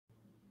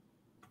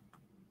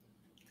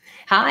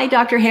Hi,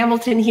 Dr.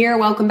 Hamilton here.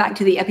 Welcome back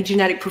to the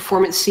Epigenetic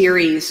Performance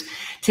Series.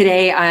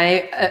 Today,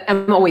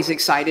 I'm always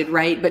excited,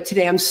 right? But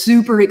today I'm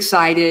super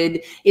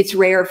excited. It's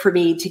rare for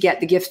me to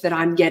get the gift that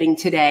I'm getting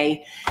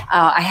today.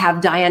 I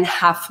have Diane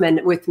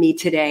Halfman with me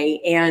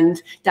today,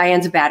 and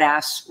Diane's a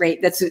badass,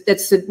 right? That's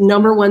the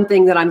number one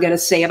thing that I'm going to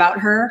say about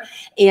her.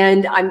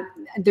 And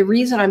the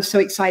reason I'm so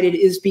excited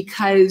is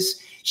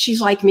because she's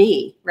like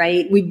me,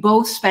 right? We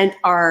both spent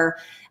our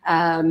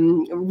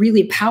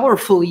really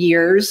powerful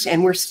years,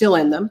 and we're still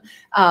in them,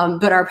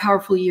 but our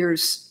powerful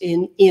years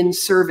in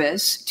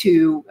service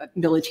to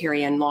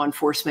military and law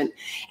enforcement.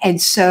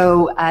 And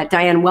so,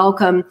 Diane,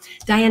 welcome.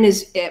 Diane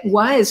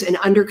was an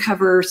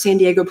undercover San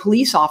Diego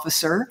police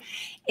officer,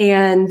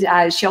 and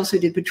she also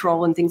did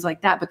patrol and things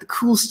like that. But the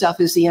cool stuff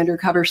is the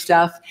undercover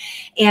stuff.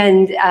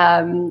 And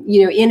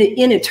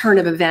in a turn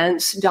of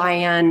events,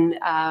 Diane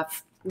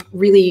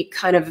really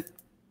kind of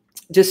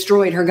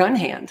destroyed her gun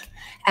hand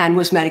and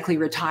was medically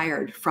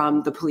retired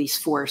from the police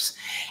force.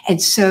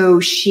 And so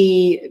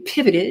she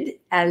pivoted,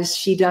 as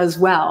she does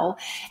well,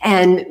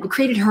 and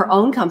created her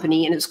own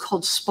company, and it's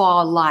called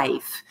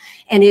SPALife.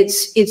 And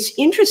it's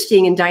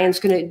interesting, and Diane's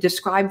going to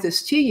describe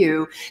this to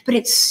you, but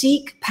it's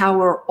seek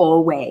power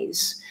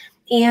always.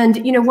 And,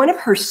 one of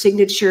her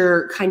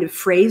signature kind of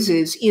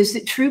phrases is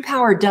that true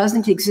power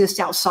doesn't exist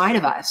outside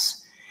of us,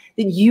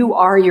 that you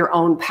are your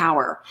own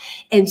power.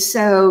 And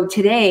so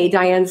today,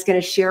 Diane's going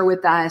to share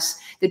with us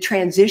the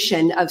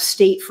transition of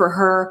state for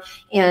her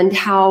and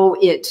how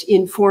it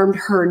informed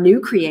her new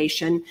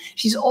creation.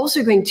 She's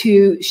also going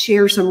to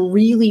share some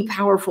really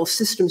powerful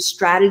system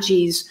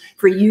strategies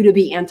for you to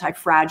be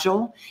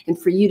anti-fragile and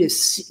for you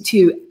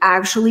to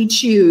actually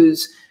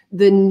choose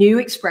the new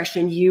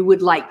expression you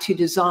would like to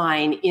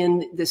design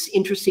in this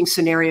interesting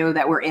scenario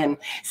that we're in.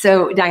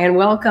 So Diane,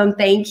 welcome.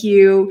 Thank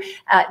you.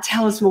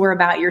 Tell us more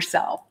about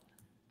yourself.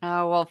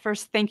 Well,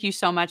 first, thank you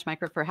so much,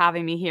 Micah, for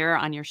having me here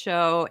on your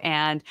show.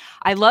 And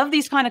I love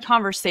these kind of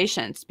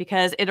conversations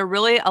because it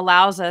really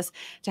allows us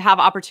to have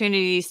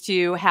opportunities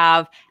to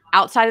have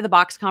outside of the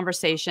box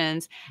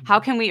conversations. How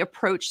can we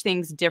approach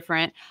things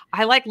different?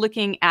 I like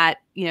looking at,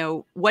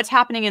 what's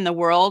happening in the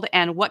world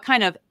and what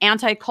kind of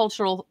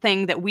anti-cultural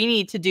thing that we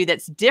need to do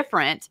that's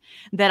different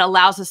that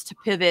allows us to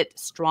pivot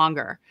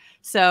stronger.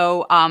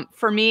 So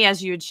for me,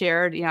 as you had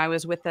shared, I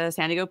was with the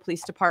San Diego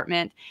Police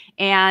Department,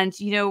 and,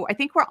 I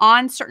think we're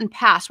on certain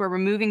paths where we're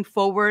moving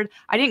forward.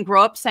 I didn't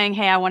grow up saying,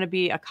 hey, I want to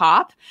be a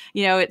cop.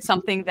 It's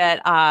something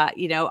that,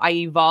 I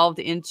evolved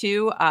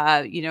into,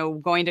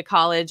 going to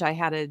college. I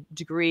had a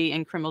degree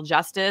in criminal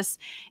justice,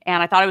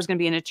 and I thought I was going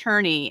to be an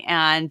attorney,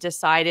 and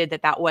decided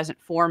that that wasn't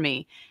for me.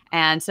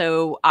 And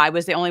so I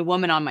was the only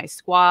woman on my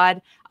squad.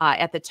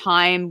 At the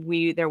time,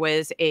 there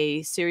was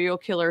a serial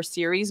killer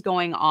series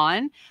going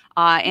on,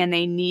 and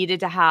they needed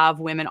to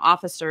have women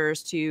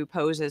officers to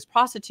pose as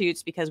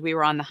prostitutes because we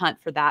were on the hunt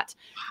for that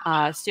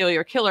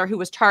serial killer who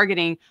was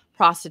targeting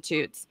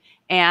prostitutes.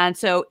 And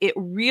so it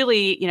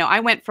really, I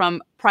went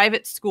from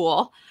private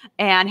school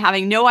and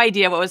having no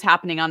idea what was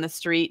happening on the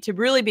street to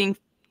really being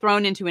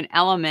thrown into an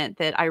element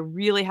that I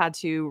really had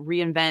to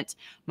reinvent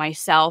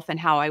myself and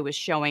how I was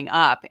showing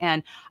up.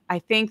 And I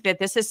think that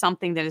this is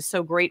something that is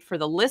so great for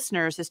the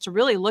listeners, is to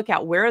really look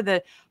at where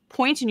the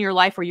point in your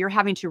life where you're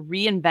having to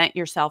reinvent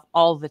yourself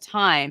all the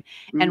time.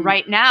 Mm-hmm. And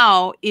right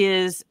now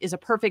is a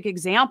perfect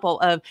example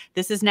of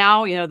this is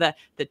now, the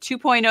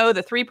 2.0,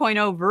 the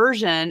 3.0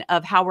 version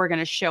of how we're going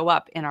to show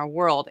up in our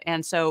world.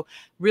 And so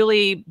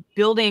really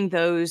building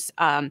those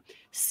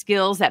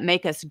skills that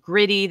make us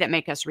gritty, that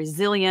make us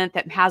resilient,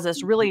 that has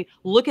us really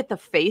look at the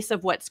face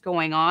of what's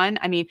going on.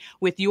 I mean,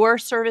 with your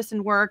service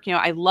and work,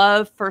 I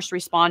love first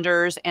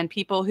responders and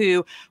people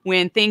who,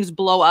 when things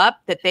blow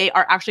up, that they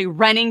are actually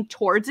running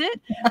towards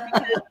it,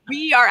 because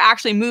we are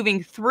actually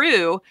moving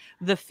through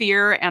the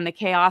fear and the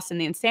chaos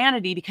and the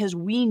insanity because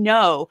we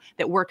know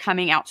that we're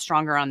coming out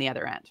stronger on the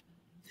other end.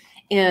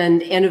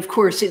 And of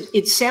course,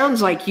 it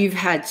sounds like you've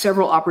had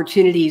several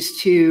opportunities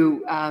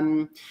to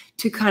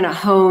kind of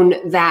hone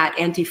that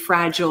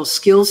anti-fragile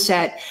skill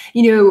set.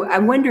 I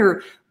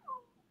wonder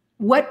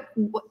what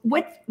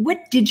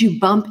did you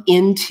bump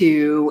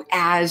into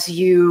as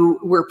you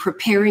were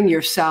preparing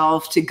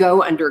yourself to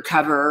go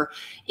undercover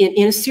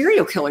in a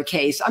serial killer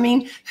case? I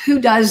mean, who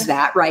does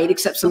that, right?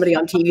 Except somebody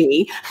on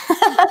TV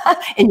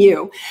and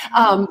you.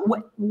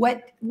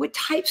 What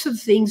types of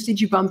things did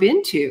you bump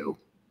into?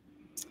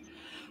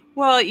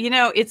 Well,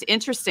 it's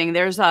interesting.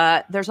 There's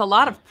a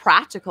lot of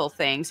practical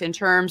things in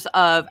terms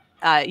of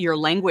your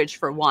language,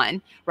 for one,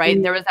 right?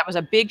 Mm-hmm. That was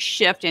a big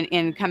shift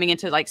in coming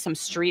into like some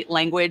street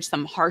language,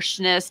 some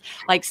harshness,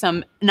 like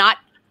some not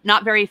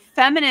very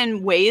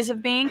feminine ways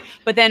of being,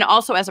 but then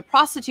also as a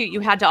prostitute,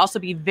 you had to also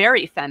be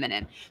very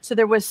feminine. So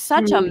there was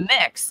such a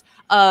mix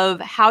of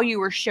how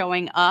you were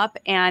showing up.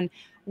 And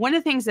one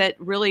of the things that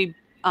really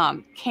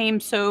came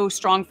so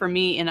strong for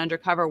me in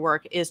undercover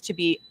work is to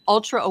be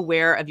ultra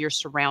aware of your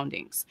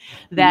surroundings,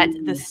 that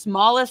the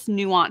smallest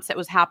nuance that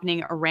was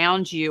happening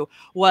around you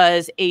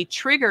was a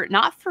trigger,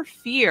 not for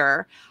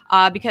fear,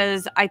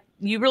 because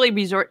you really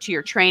resort to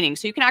your training.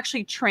 So you can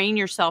actually train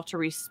yourself to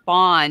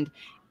respond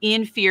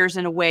in fears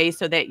in a way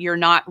so that you're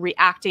not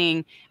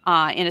reacting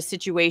in a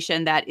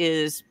situation that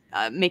is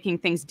making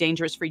things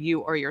dangerous for you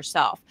or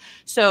yourself.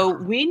 So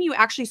when you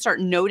actually start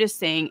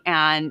noticing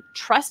and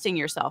trusting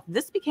yourself,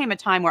 this became a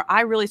time where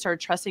I really started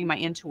trusting my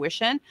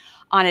intuition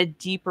on a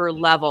deeper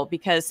level,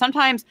 because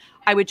sometimes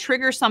I would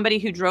trigger somebody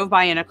who drove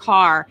by in a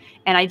car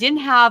and I didn't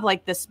have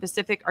like the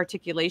specific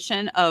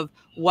articulation of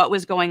what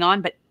was going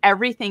on, but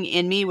everything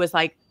in me was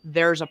like,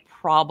 there's a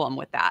problem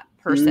with that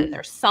person.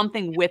 There's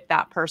something with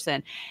that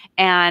person.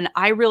 And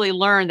I really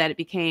learned that it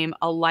became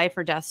a life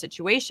or death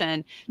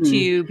situation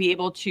to be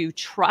able to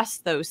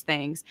trust those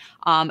things.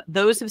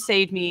 Those have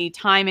saved me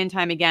time and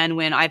time again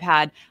when I've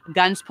had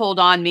guns pulled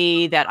on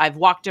me, that I've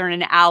walked down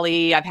an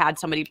alley, I've had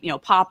somebody,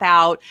 pop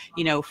out,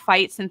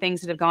 fights and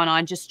things that have gone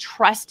on, just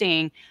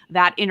trusting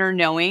that inner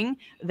knowing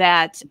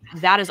that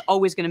that is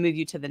always going to move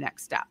you to the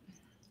next step.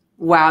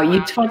 Wow. You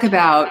talk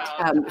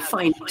about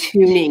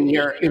fine-tuning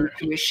your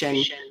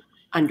intuition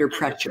under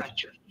pressure.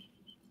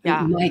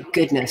 Yeah. My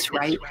goodness,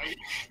 right?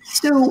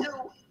 So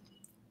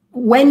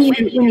when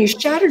you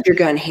shattered your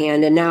gun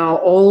hand, and now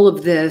all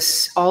of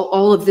this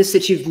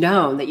that you've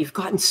known, that you've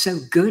gotten so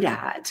good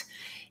at,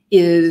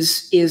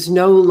 is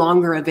no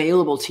longer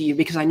available to you,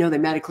 because I know they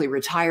medically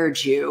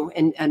retired you,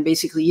 and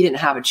basically you didn't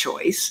have a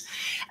choice.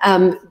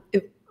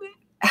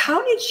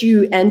 How did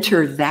you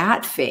enter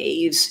that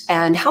phase,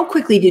 and how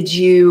quickly did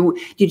you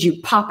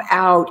pop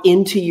out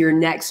into your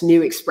next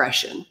new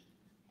expression?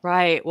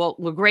 Right. Well,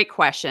 great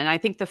question. I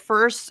think the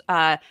first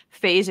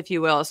phase, if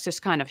you will, is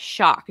just kind of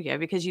shock,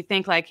 because you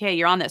think like, hey,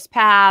 you're on this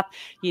path,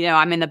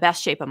 I'm in the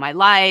best shape of my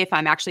life.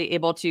 I'm actually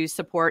able to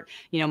support,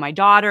 my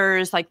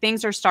daughters, like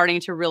things are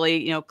starting to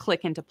really,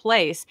 click into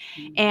place.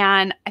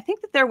 And I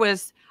think that there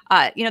was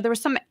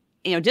some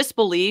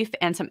disbelief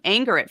and some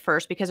anger at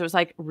first, because it was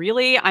like,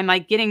 really, I'm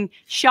like getting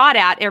shot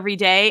at every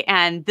day,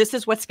 and this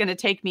is what's going to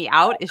take me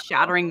out, is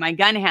shattering my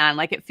gun hand.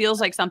 Like, it feels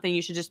like something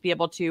you should just be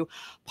able to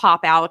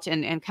pop out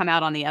and come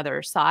out on the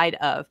other side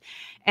of.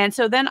 And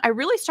so then I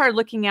really started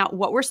looking at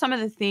what were some of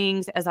the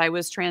things as I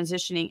was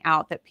transitioning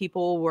out that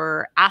people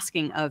were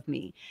asking of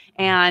me.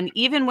 And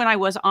even when I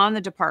was on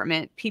the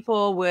department,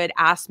 people would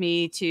ask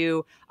me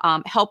to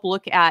help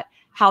look at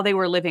how they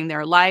were living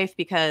their life,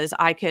 because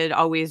I could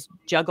always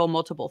juggle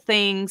multiple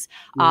things.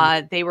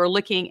 They were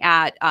looking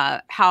at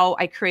how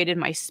I created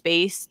my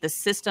space, the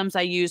systems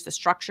I used, the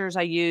structures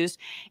I used.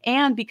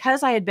 And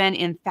because I had been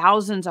in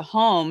thousands of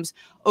homes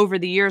over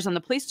the years on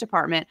the police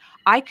department,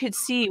 I could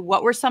see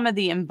what were some of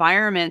the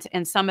environments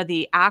and some of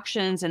the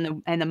actions and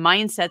the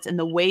mindsets and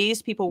the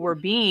ways people were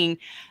being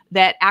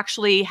that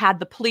actually had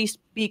the police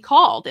be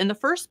called in the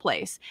first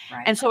place.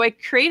 Right. And so I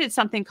created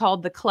something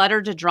called the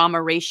clutter to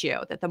drama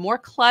ratio, that the more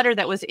clutter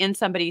that was in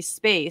somebody's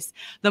space,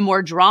 the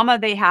more drama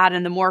they had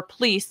and the more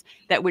police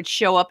that would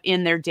show up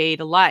in their day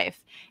to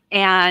life.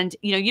 And,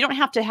 you don't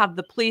have to have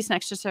the police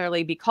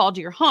necessarily be called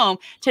to your home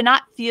to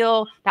not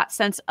feel that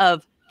sense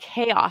of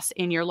chaos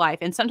in your life.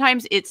 And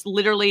sometimes it's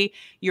literally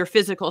your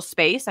physical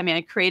space. I mean,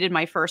 I created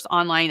my first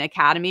online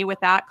academy with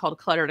that, called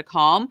Clutter to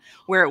Calm,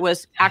 where it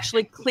was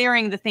actually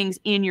clearing the things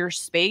in your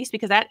space,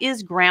 because that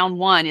is ground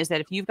one, is that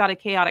if you've got a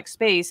chaotic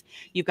space,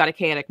 you've got a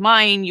chaotic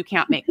mind, you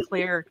can't make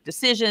clear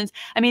decisions.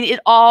 I mean, it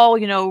all,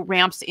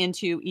 ramps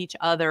into each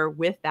other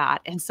with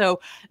that. And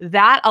so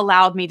that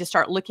allowed me to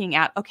start looking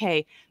at,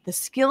 okay, the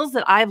skills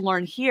that I've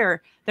learned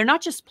here, they're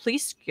not just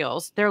police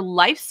skills, they're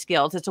life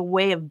skills. It's a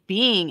way of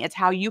being. It's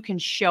how you can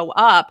show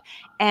up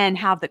and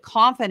have the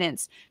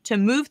confidence to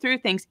move through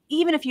things,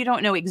 even if you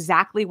don't know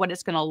exactly what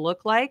it's going to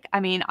look like.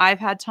 I mean, I've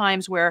had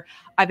times where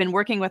I've been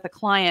working with a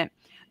client.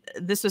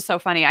 This was so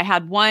funny. I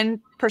had one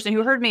person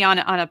who heard me on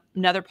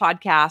another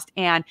podcast,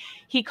 and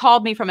he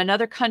called me from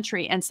another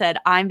country and said,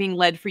 I'm being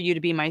led for you to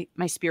be my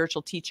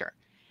spiritual teacher.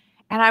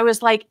 And I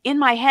was like in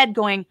my head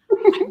going,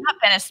 I've not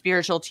been a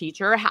spiritual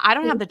teacher. I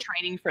don't have the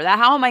training for that.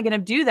 How am I going to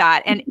do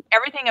that? And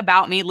everything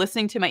about me,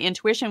 listening to my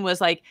intuition,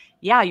 was like,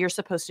 yeah, you're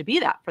supposed to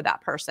be that for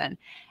that person.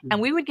 And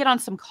we would get on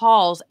some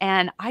calls,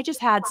 and I just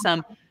had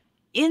some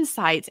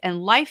insights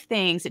and life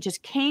things that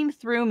just came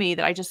through me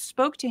that I just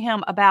spoke to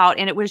him about.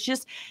 And it was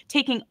just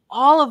taking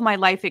all of my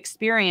life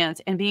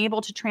experience and being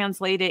able to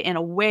translate it in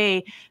a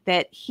way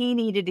that he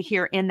needed to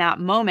hear in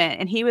that moment.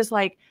 And he was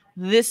like,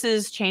 this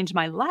has changed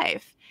my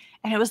life.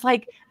 And it was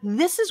like,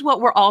 this is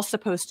what we're all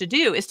supposed to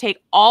do, is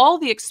take all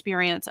the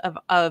experience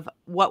of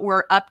what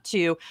we're up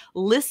to,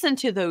 listen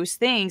to those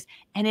things,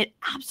 and it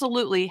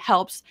absolutely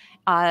helps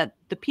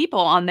the people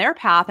on their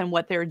path and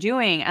what they're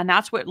doing. And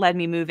that's what led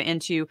me move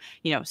into,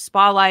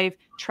 SPALife,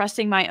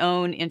 trusting my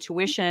own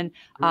intuition,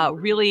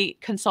 really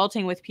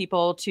consulting with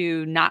people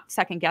to not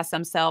second guess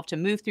themselves, to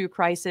move through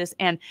crisis,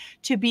 and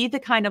to be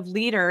the kind of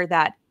leader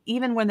that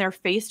even when they're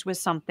faced with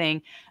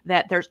something,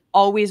 that there's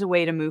always a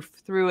way to move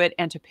through it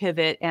and to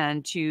pivot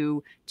and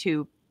to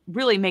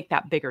really make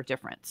that bigger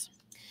difference.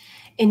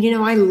 And,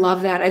 I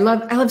love that. I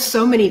love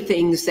so many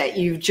things that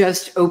you've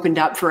just opened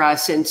up for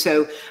us. And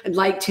so I'd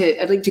like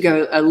to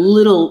go a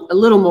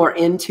little more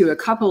into a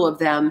couple of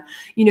them.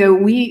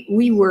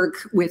 We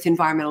work with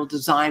environmental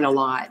design a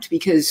lot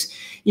because,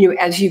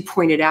 as you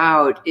pointed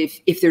out,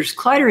 if there's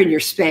clutter in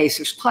your space,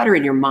 there's clutter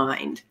in your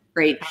mind.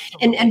 Right.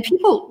 And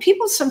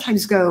people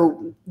sometimes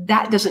go,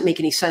 that doesn't make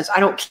any sense. I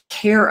don't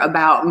care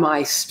about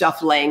my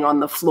stuff laying on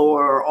the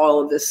floor or all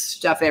of this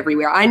stuff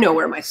everywhere. I know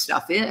where my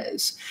stuff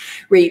is.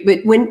 Right. But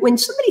when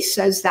somebody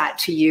says that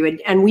to you,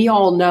 and we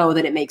all know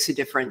that it makes a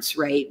difference,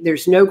 right?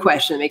 There's no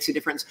question it makes a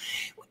difference.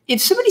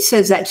 If somebody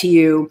says that to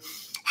you,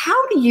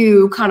 how do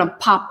you kind of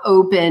pop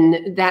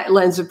open that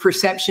lens of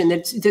perception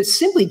that's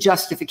simply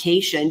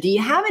justification? Do you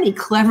have any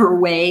clever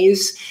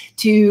ways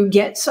to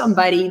get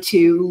somebody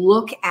to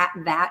look at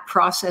that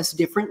process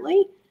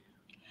differently?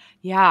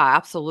 Yeah,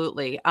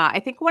 absolutely.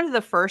 I think one of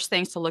the first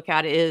things to look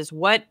at is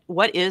what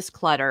is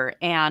clutter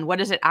and what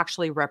does it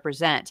actually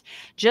represent?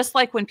 Just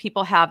like when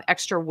people have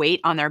extra weight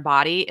on their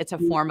body, it's a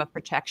form of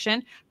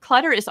protection.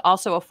 Clutter is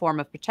also a form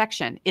of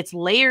protection. It's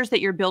layers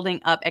that you're building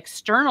up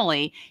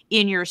externally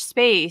in your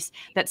space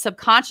that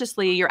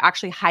subconsciously you're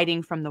actually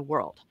hiding from the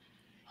world.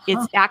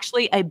 It's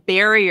actually a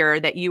barrier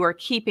that you are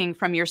keeping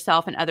from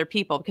yourself and other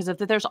people, because if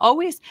there's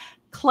always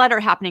clutter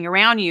happening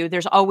around you,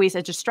 there's always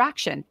a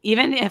distraction.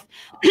 Even if,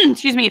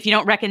 excuse me, if you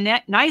don't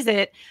recognize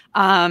it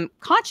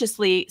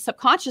consciously,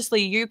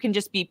 subconsciously, you can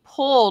just be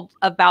pulled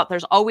about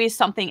there's always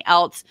something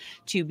else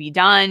to be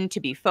done, to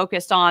be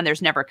focused on.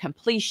 There's never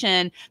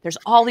completion. There's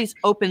all these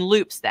open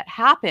loops that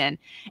happen.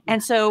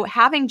 And so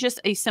having just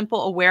a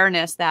simple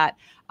awareness that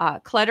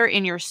clutter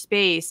in your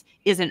space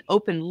is an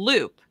open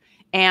loop,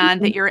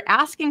 and that you're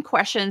asking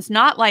questions,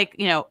 not like,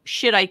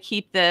 should I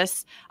keep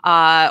this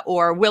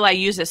or will I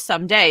use this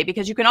someday?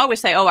 Because you can always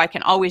say, oh, I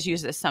can always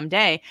use this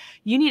someday.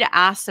 You need to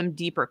ask some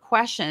deeper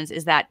questions.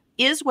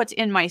 Is what's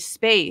in my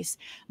space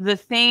the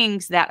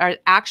things that are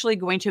actually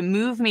going to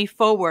move me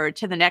forward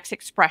to the next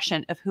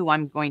expression of who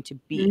I'm going to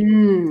be?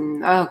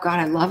 Oh, God,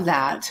 I love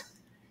that.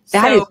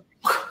 Yeah.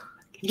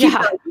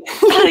 Yeah.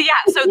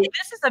 So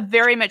this is a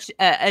very much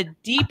a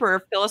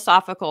deeper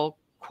philosophical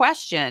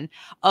question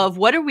of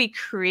what are we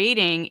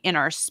creating in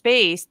our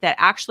space that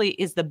actually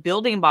is the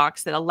building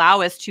blocks that allow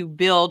us to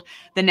build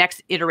the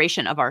next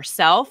iteration of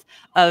ourself,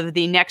 of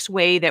the next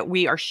way that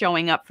we are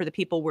showing up for the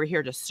people we're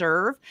here to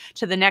serve,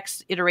 to the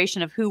next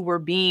iteration of who we're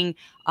being,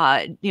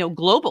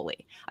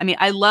 globally. I mean,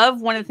 I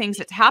love one of the things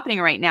that's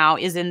happening right now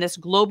is in this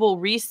global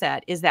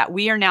reset is that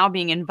we are now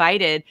being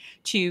invited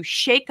to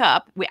shake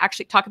up. We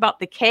actually talk about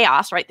the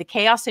chaos, right? The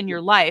chaos in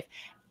your life.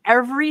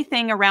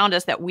 Everything around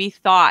us that we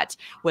thought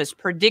was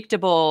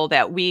predictable,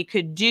 that we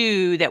could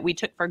do, that we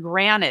took for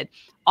granted,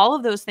 all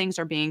of those things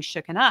are being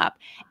shooken up.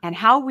 And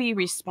how we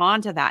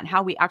respond to that and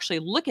how we actually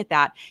look at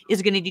that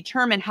is going to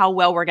determine how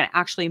well we're going to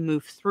actually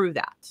move through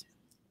that.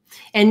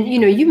 And,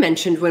 you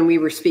mentioned when we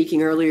were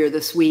speaking earlier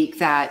this week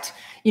that,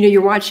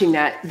 you're watching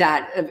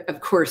that,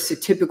 of course, the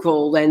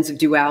typical lens of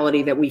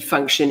duality that we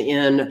function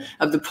in,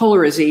 of the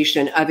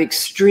polarization of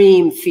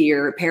extreme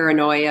fear,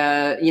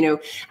 paranoia,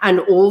 and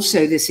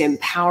also this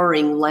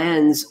empowering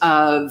lens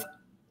of,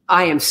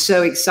 I am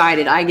so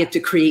excited. I get to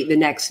create the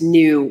next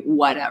new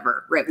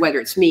whatever, right? Whether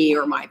it's me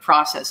or my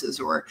processes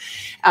or,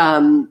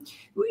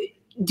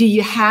 do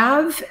you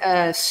have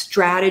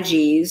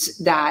strategies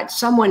that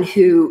someone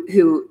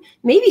who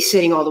may be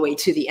sitting all the way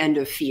to the end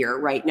of fear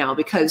right now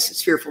because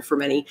it's fearful for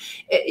many,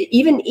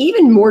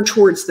 even more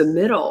towards the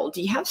middle,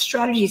 do you have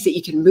strategies that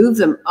you can move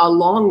them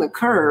along the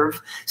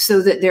curve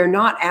so that they're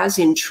not as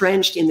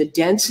entrenched in the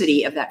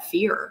density of that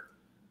fear?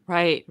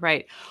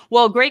 Right.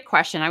 Well, great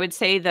question. I would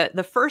say that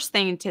the first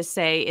thing to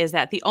say is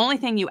that the only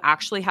thing you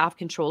actually have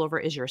control over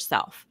is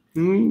yourself.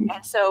 And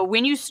so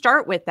when you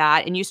start with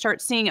that and you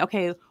start seeing,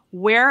 okay,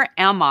 where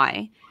am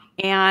I?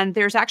 And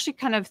there's actually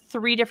kind of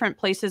three different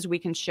places we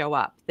can show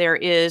up. There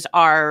is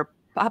our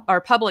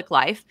public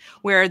life,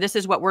 where this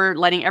is what we're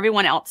letting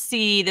everyone else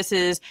see. This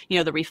is,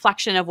 the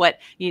reflection of what,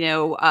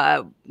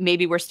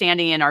 maybe we're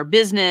standing in our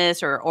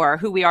business or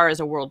who we are as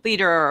a world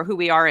leader or who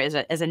we are as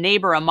a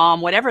neighbor, a mom,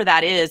 whatever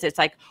that is. It's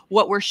like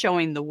what we're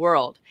showing the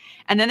world.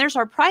 And then there's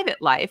our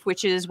private life,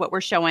 which is what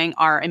we're showing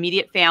our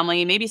immediate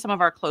family, maybe some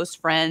of our close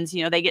friends.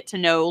 They get to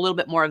know a little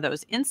bit more of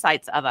those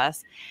insights of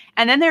us.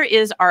 And then there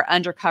is our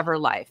undercover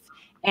life.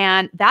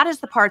 And that is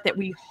the part that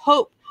we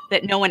hope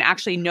that no one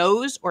actually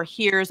knows or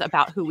hears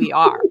about who we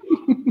are.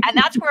 And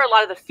that's where a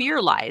lot of the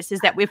fear lies, is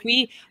that if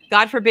we,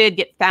 God forbid,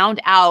 get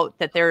found out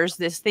that there's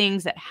these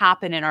things that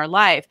happen in our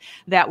life,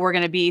 that we're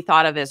going to be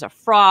thought of as a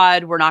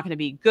fraud, we're not going to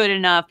be good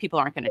enough, people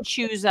aren't going to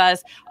choose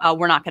us,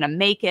 we're not going to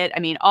make it. I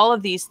mean, all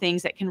of these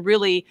things that can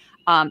really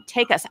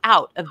take us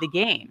out of the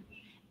game.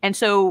 And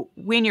so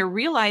when you're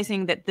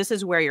realizing that this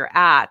is where you're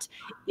at,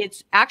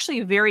 it's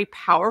actually very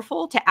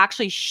powerful to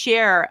actually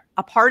share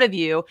a part of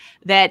you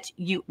that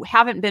you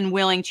haven't been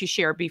willing to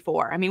share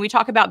before. I mean, we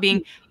talk about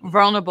being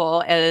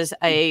vulnerable as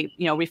a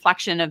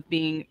reflection of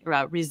being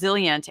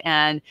resilient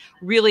and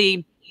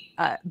really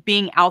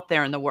being out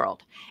there in the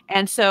world.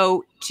 And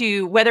so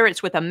whether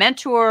it's with a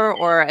mentor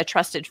or a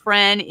trusted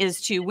friend,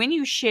 is to, when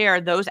you share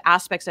those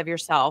aspects of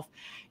yourself,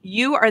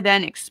 you are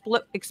then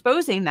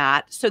exposing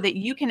that so that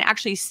you can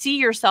actually see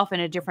yourself in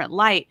a different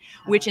light,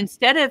 which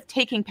instead of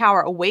taking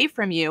power away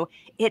from you,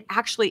 it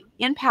actually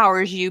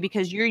empowers you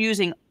because you're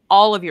using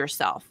all of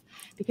yourself.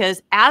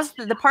 Because as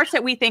the parts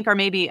that we think are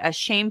maybe a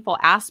shameful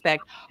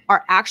aspect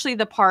are actually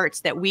the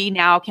parts that we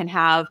now can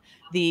have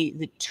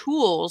the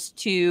tools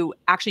to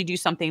actually do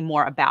something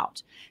more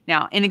about.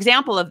 Now, an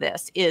example of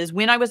this is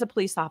when I was a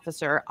police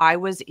officer, I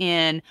was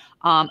in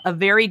a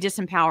very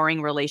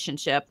disempowering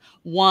relationship,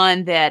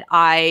 one that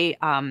I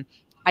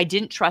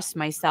didn't trust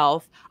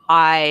myself.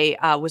 I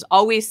was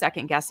always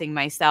second guessing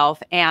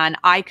myself, and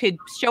I could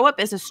show up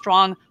as a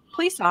strong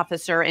police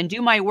officer and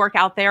do my work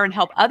out there and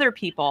help other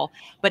people.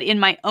 But in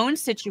my own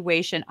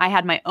situation, I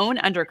had my own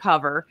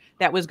undercover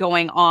that was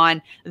going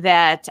on,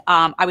 that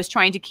I was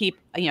trying to keep,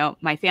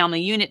 my family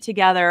unit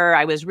together.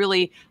 I was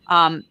really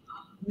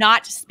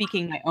not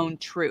speaking my own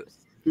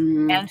truth.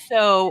 And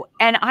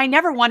I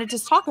never wanted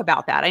to talk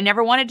about that. I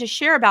never wanted to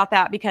share about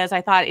that because I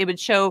thought it would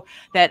show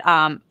that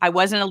I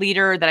wasn't a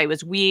leader, that I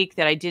was weak,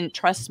 that I didn't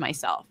trust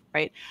myself,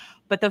 right?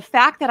 But the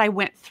fact that I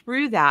went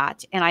through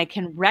that and I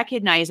can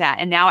recognize that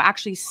and now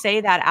actually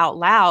say that out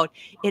loud,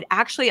 it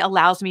actually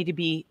allows me to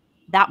be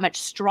that much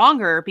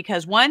stronger,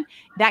 because one,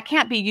 that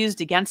can't be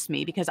used against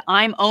me because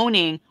I'm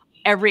owning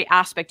every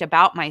aspect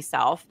about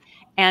myself.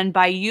 And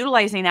by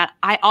utilizing that,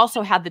 I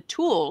also had the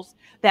tools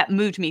that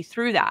moved me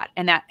through that.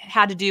 And that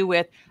had to do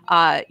with,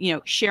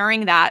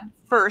 sharing that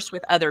first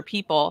with other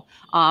people.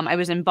 I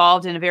was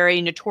involved in a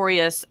very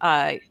notorious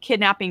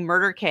kidnapping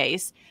murder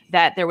case,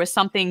 that there was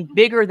something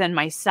bigger than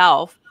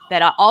myself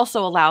that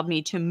also allowed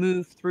me to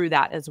move through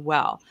that as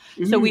well.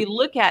 So we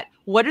look at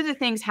what are the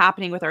things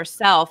happening with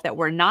ourselves that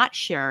we're not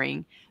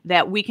sharing,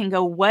 that we can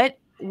go, what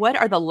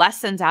are the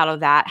lessons out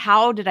of that?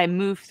 How did I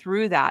move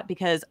through that?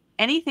 Because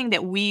anything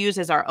that we use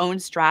as our own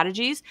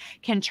strategies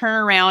can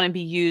turn around and be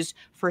used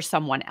for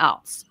someone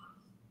else.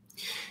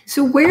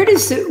 So where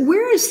is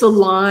the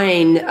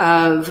line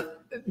of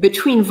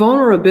between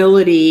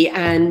vulnerability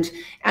and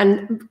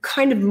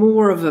kind of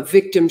more of a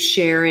victim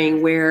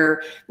sharing,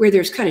 where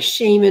there's kind of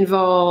shame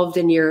involved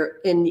and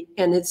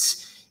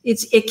it's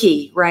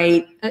icky,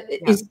 right?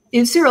 Yeah.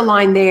 Is there a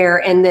line there?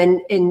 And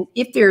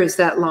if there is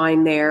that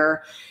line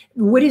there,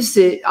 what is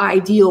the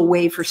ideal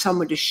way for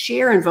someone to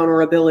share in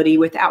vulnerability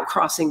without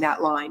crossing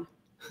that line?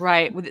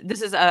 Right.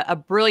 This is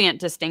a brilliant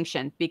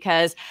distinction,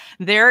 because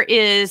there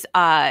is,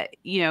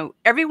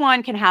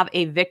 everyone can have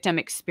a victim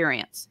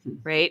experience,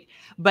 right?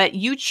 But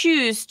you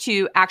choose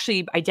to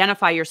actually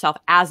identify yourself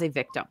as a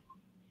victim.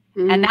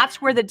 And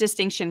that's where the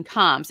distinction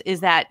comes, is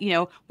that,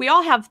 we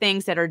all have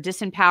things that are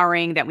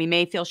disempowering that we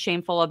may feel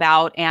shameful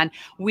about. And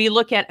we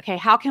look at, okay,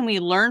 how can we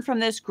learn from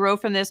this, grow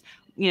from this?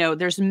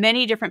 There's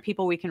many different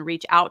people we can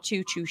reach out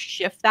to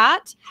shift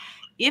that.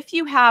 If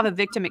you have a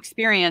victim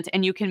experience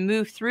and you can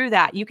move through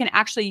that, you can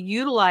actually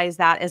utilize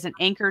that as an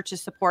anchor to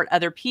support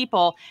other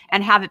people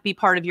and have it be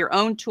part of your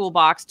own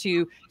toolbox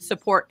to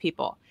support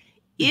people.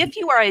 If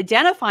you are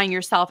identifying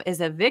yourself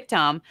as a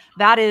victim,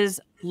 that is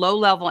low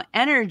level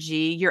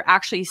energy. You're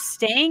actually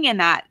staying in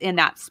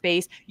that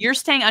space. You're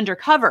staying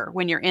undercover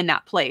when you're in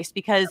that place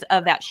because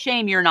of that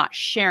shame. You're not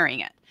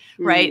sharing it.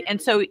 Right.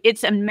 And so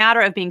it's a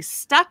matter of being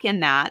stuck in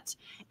that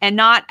and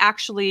not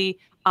actually,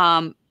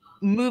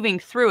 moving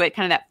through it,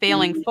 kind of that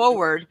failing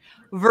forward,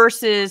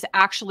 versus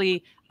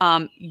actually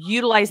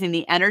utilizing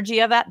the energy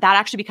of that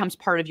actually becomes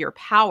part of your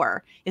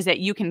power, is that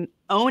you can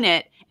own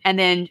it and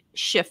then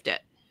shift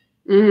it.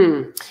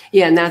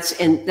 Yeah, and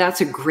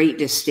that's a great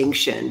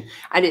distinction.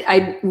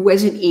 I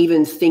wasn't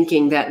even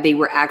thinking that they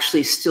were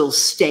actually still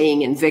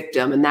staying in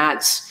victim, and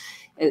that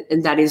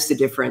is the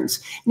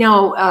difference.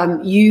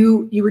 Now,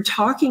 you were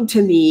talking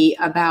to me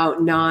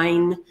about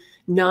nine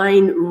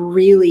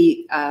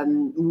really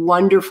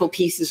wonderful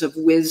pieces of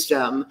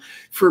wisdom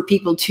for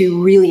people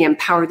to really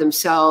empower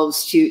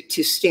themselves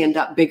to stand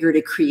up bigger,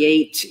 to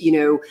create,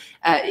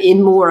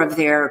 in more of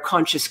their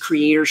conscious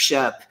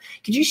creatorship.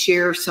 Could you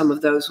share some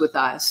of those with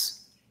us?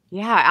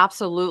 Yeah,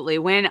 absolutely.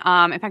 When,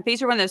 in fact,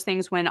 these are one of those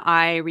things. When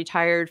I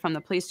retired from the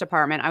police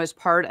department, I was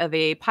part of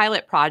a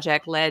pilot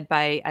project led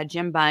by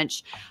Jim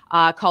Bunch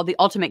called The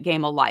Ultimate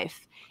Game of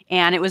Life.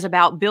 And it was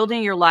about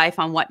building your life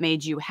on what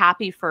made you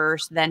happy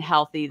first, then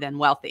healthy, then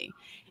wealthy.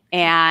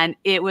 And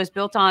it was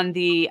built on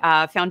the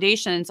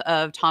foundations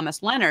of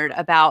Thomas Leonard,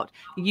 about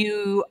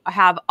you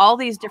have all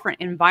these different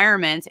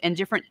environments and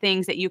different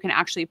things that you can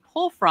actually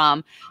pull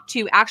from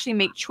to actually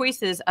make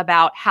choices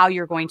about how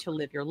you're going to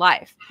live your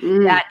life.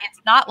 That it's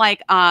not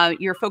like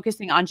you're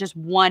focusing on just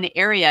one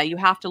area. You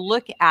have to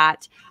look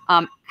at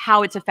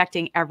how it's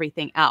affecting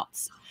everything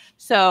else.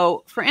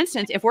 So, for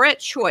instance, if we're at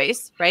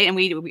choice, right, and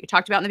we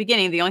talked about in the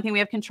beginning, the only thing we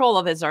have control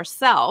of is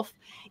ourself,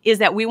 is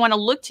that we want to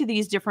look to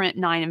these different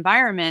 9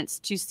 environments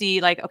to see,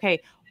 like,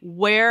 okay,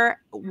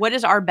 what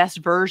is our best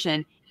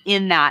version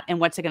in that, and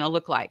what's it going to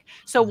look like?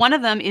 So one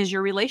of them is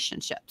your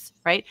relationships,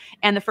 right?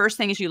 And the first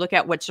thing is you look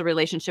at what's the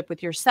relationship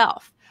with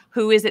yourself.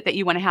 who is it that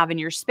you want to have in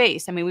your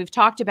space? I mean, we've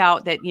talked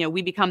about that,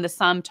 we become the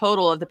sum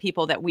total of the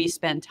people that we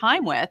spend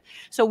time with.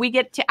 So we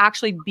get to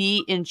actually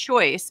be in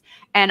choice.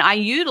 And I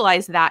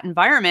utilized that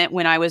environment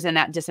when I was in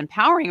that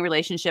disempowering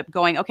relationship,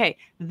 going, okay,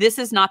 this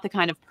is not the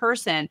kind of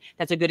person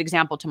that's a good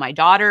example to my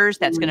daughters,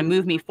 that's going to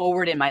move me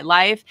forward in my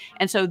life.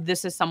 And so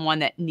this is someone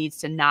that needs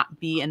to not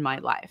be in my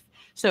life.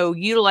 So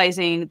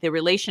utilizing the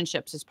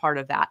relationships is part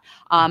of that.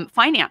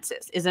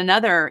 Finances is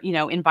another,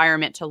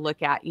 environment to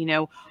look at.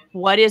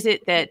 What is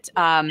it that,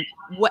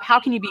 how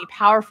can you be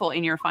powerful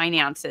in your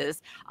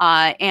finances?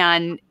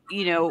 And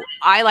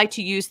I like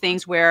to use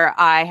things where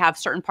I have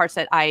certain parts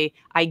that I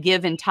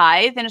give and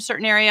tithe in a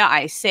certain area.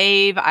 I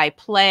save, I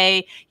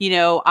play,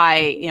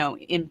 I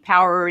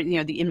empower,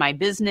 in my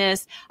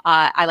business.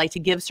 I like to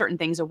give certain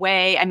things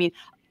away. I mean,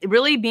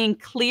 really being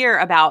clear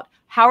about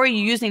how are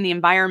you using the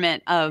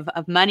environment of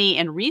money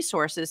and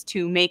resources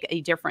to make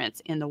a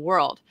difference in the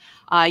world.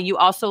 You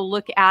also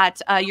look at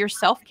your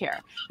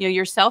self-care.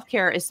 Your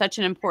self-care is such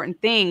an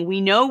important thing.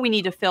 We know we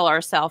need to fill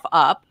ourselves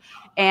up.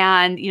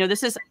 And,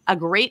 this is a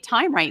great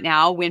time right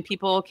now when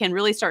people can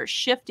really start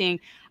shifting.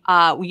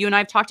 You and I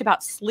have talked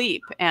about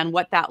sleep and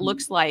what that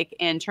looks like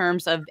in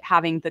terms of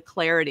having the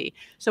clarity.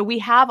 So we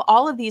have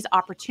all of these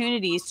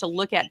opportunities to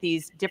look at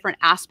these different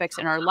aspects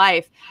in our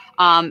life.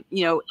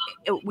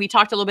 We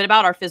talked a little bit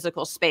about our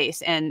physical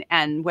space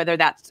and whether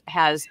that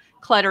has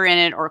clutter in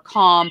it or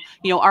calm.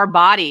 Our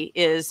body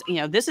is,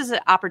 this is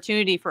an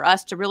opportunity for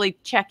us to really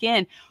check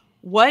in.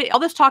 I'll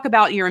just talk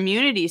about your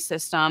immunity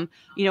system.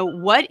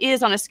 What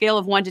is, on a scale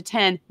of 1 to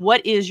 10,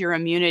 what is your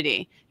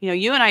immunity?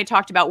 You and I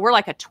talked about, we're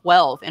like a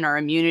 12 in our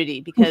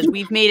immunity because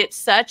we've made it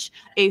such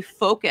a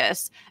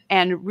focus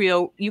and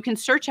you can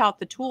search out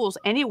the tools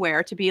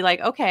anywhere to be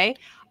like, okay,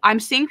 I'm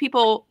seeing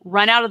people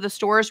run out of the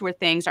stores with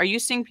things. Are you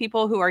seeing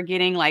people who are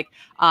getting like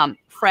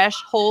fresh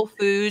whole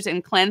foods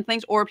and cleanse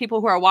things, or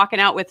people who are walking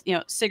out with,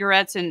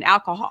 cigarettes and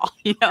alcohol?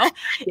 Yeah.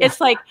 It's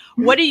like,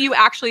 what are you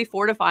actually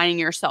fortifying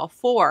yourself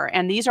for?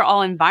 And these are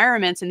all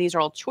environments and these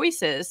are all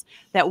choices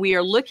that we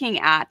are looking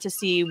at to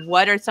see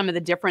what are some of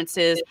the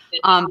differences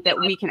that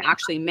we can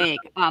actually make.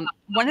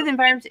 One of the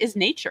environments is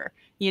nature.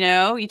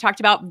 You talked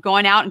about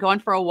going out and going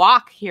for a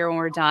walk here when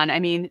we're done. I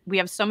mean, we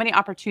have so many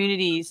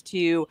opportunities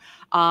to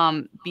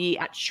be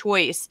at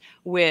choice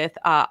with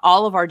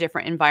all of our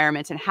different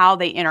environments and how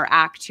they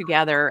interact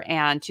together,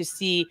 and to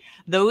see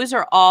those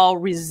are all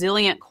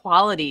resilient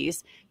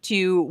qualities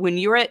to when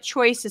you're at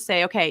choice to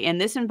say, okay, in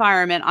this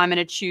environment, I'm going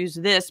to choose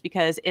this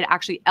because it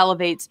actually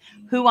elevates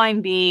who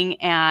I'm being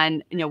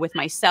and, with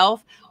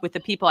myself, with the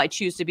people I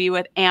choose to be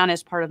with, and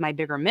as part of my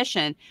bigger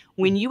mission.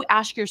 When you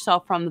ask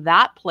yourself from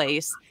that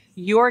place,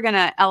 you're going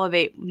to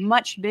elevate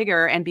much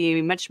bigger and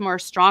be much more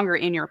stronger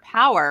in your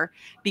power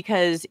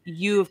because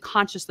you've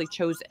consciously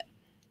chose it.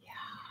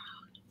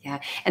 Yeah.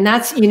 And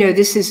that's,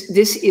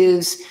 this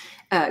is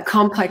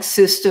complex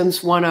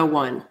systems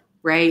 101,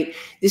 right?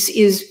 This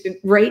is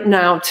right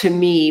now, to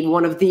me,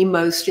 one of the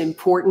most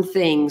important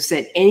things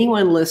that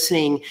anyone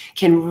listening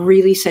can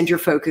really send your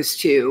focus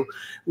to.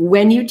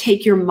 When you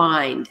take your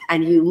mind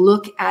and you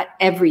look at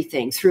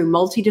everything through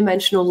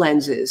multidimensional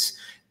lenses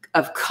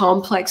of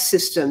complex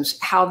systems,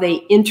 how they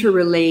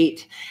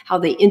interrelate, how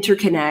they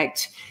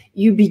interconnect,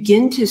 you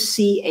begin to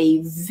see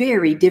a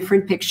very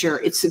different picture.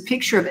 It's a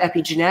picture of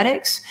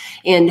epigenetics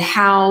and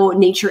how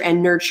nature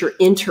and nurture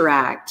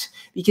interact,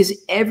 because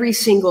every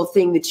single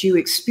thing that you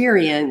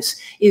experience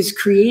is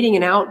creating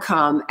an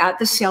outcome at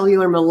the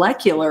cellular,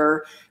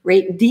 molecular,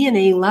 right,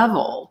 DNA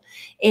level.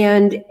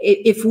 And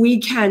if we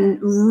can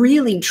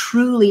really,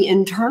 truly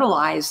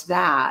internalize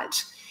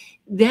that,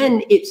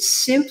 then it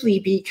simply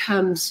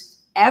becomes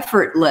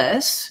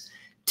effortless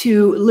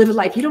to live a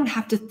life. You don't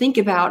have to think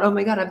about, oh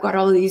my God, I've got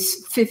all of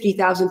these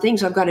 50,000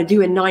 things I've got to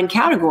do in 9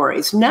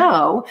 categories.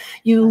 No,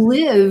 you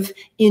live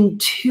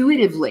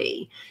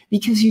intuitively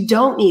because you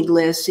don't need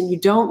lists and you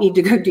don't need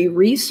to go do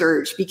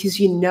research because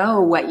you know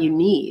what you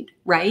need,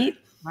 right?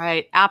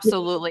 Right.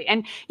 Absolutely.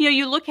 And,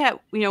 you look at,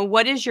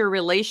 what is your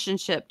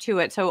relationship to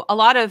it? So a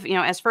lot of,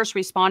 as first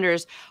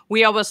responders,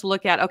 we always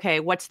look at, okay,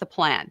 what's the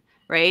plan?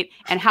 Right.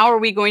 And how are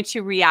we going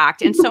to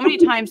react? And so many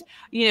times,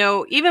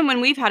 even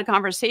when we've had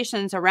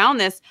conversations around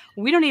this,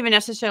 we don't even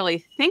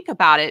necessarily think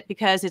about it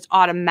because it's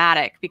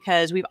automatic,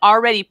 because we've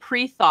already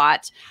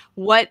pre-thought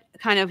what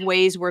kind of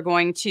ways we're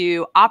going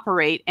to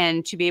operate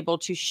and to be able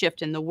to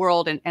shift in the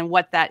world and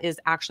what that is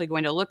actually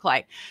going to look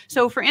like.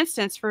 So for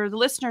instance, for the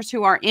listeners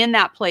who are in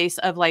that place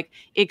of like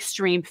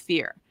extreme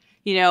fear,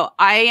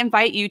 I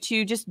invite you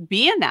to just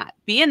be in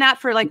that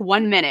for like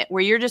 1 minute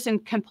where you're just in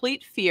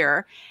complete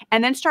fear,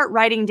 and then start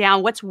writing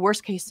down what's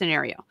worst case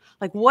scenario.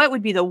 Like, what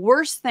would be the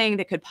worst thing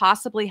that could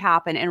possibly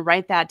happen, and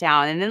write that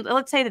down. And then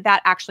let's say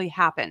that actually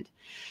happened.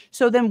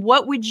 So then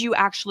what would you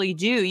actually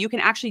do? You can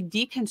actually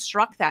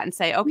deconstruct that and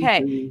say,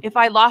 okay, if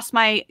I lost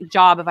my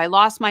job, if I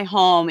lost my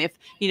home, if,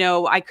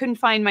 I couldn't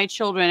find my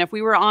children, if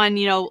we were on,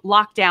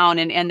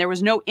 lockdown and there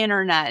was no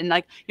internet, and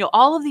like,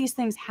 all of these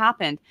things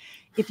happened.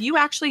 If you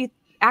actually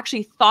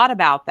thought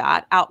about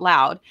that out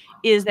loud,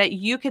 is that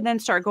you can then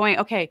start going,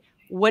 okay,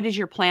 what is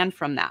your plan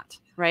from that?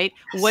 right?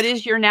 What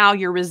is your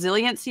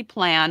resiliency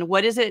plan?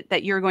 What is it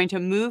that you're going to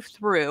move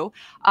through?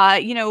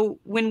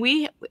 When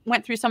we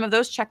went through some of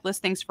those checklist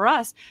things for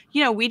us,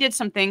 we did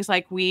some things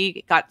like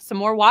we got some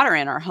more water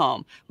in our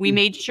home. We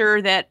made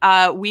sure that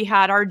we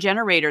had our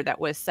generator that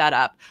was set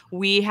up.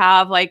 We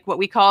have like what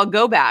we call a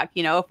go back,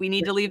 if we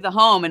need to leave the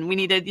home and we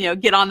need to,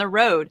 get on the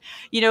road.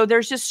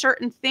 There's just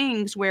certain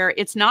things where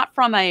it's not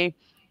from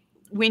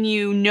when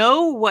you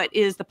know what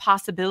is the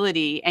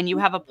possibility and you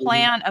have a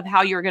plan of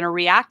how you're going to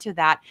react to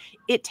that,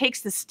 it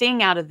takes the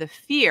sting out of the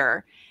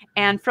fear.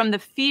 And from the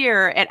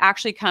fear, it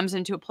actually comes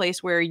into a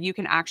place where you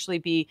can actually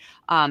be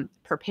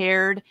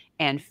prepared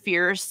and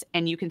fierce,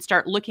 and you can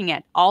start looking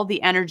at all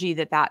the energy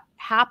that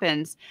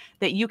happens,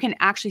 that you can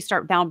actually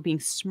start being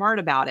smart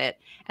about it.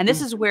 And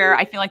this is where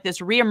I feel like this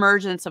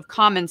reemergence of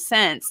common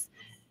sense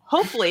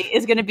hopefully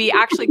is going to be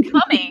actually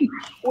coming,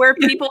 where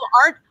people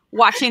aren't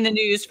watching the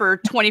news for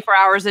 24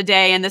 hours a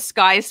day and the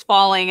sky's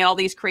falling and all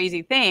these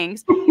crazy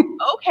things.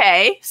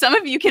 Okay, some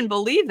of you can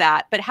believe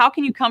that, but how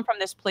can you come from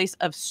this place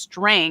of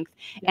strength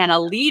and a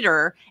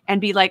leader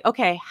and be like,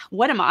 okay,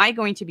 what am I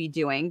going to be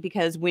doing?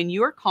 Because when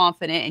you're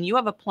confident and you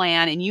have a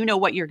plan and you know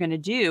what you're going to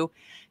do,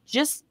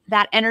 just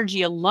that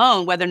energy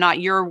alone, whether or not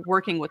you're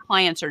working with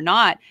clients or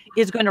not,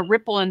 is going to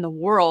ripple in the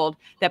world,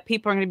 that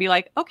people are going to be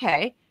like,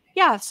 okay,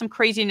 yeah, some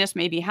craziness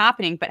may be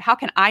happening, but how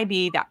can I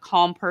be that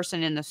calm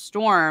person in the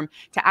storm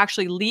to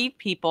actually lead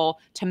people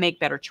to make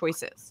better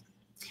choices?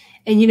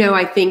 And,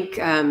 I think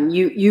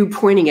you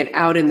pointing it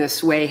out in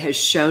this way has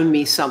shown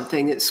me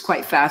something that's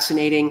quite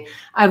fascinating.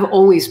 I've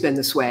always been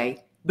this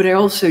way, but I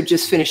also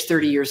just finished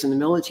 30 years in the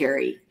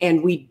military,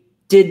 and we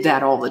did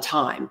that all the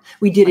time.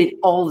 We did it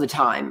all the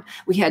time.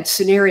 We had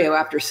scenario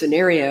after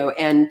scenario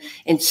and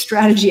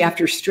strategy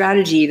after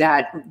strategy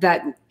that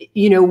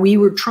we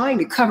were trying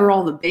to cover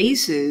all the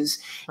bases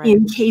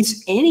in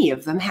case any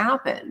of them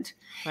happened.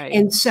 Right.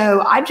 And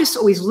so I've just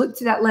always looked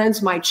through that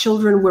lens. My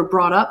children were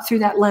brought up through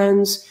that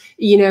lens.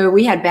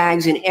 We had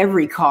bags in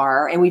every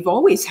car, and we've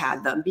always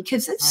had them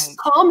because it's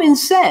common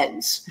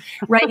sense,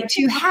 right?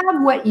 To have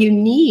what you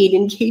need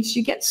in case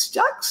you get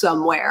stuck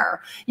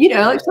somewhere.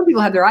 Like some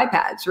people have their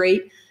iPads,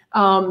 right?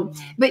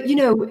 But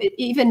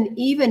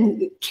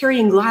even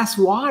carrying glass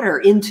water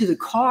into the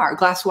car,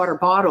 glass water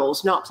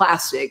bottles, not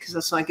plastic, because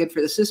that's not good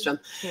for the system.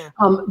 Yeah.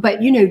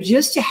 But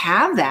just to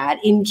have that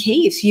in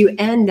case you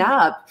end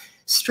up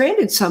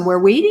stranded somewhere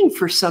waiting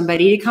for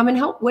somebody to come and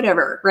help,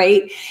 whatever,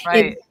 right?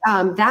 Right.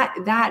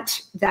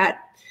 That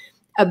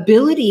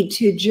ability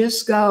to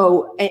just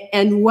go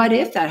and what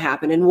if that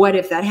happened, and what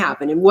if that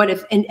happened, and what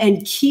if,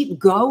 and keep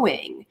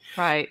going.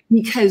 Right.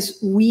 Because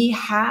we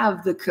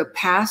have the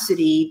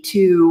capacity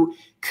to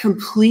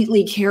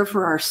completely care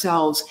for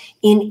ourselves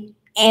in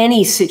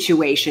any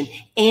situation,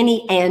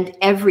 any and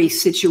every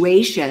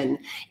situation.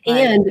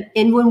 Right.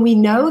 And when we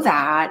know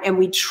that and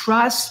we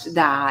trust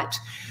that,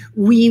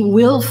 we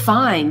will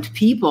find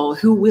people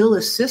who will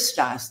assist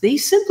us. They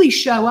simply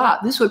show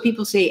up. This is what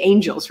people say,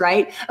 angels,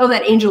 right? Oh,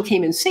 that angel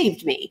came and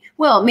saved me.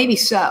 Well, maybe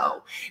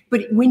so.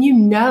 But when you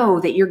know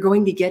that you're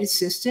going to get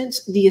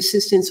assistance, the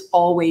assistance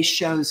always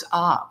shows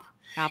up.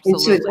 Absolutely.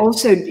 And so it's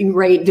also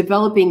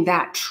developing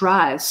that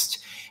trust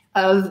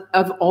of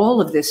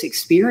all of this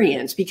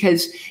experience,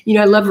 because,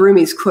 I love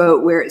Rumi's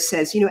quote where it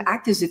says,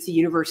 act as if the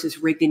universe is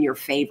rigged in your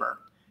favor.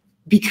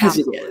 Because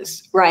Absolutely. It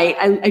is, right?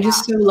 I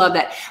just so love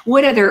that.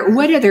 What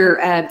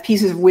other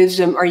pieces of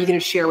wisdom are you going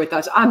to share with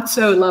us? I'm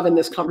so loving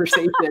this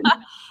conversation.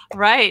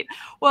 Right.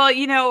 Well,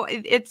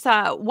 it's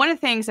one of the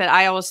things that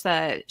I always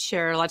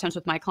share a lot of times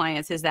with my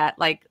clients is that,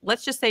 like,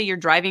 let's just say you're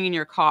driving in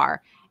your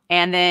car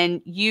and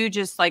then you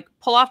just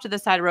pull off to the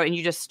side of the road and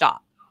you just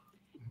stop.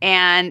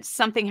 And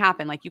something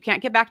happened, like you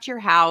can't get back to your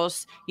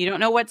house. You don't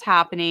know what's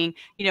happening.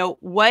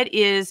 What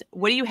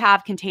do you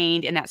have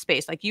contained in that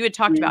space? Like you had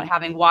talked about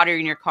having water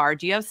in your car.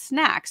 Do you have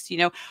snacks?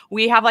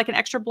 We have like an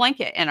extra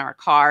blanket in our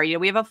car.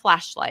 We have a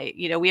flashlight.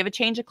 We have a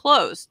change of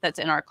clothes that's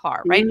in our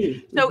car, right?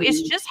 So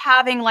it's just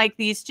having like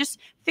these, just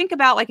think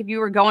about like if you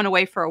were going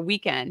away for a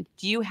weekend,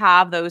 do you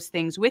have those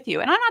things with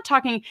you? And I'm not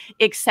talking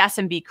excess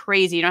and be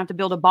crazy. You don't have to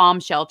build a bomb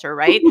shelter,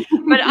 right?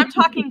 But I'm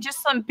talking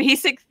just some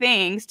basic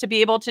things to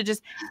be able to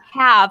just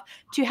have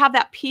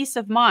that peace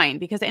of mind,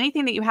 because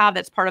anything that you have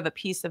that's part of a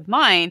peace of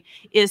mind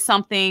is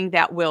something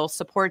that will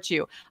support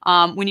you.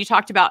 When you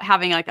talked about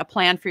having like a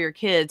plan for your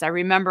kids, I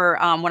remember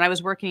when I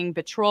was working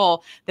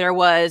patrol, there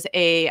was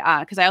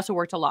because I also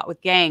worked a lot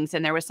with gangs,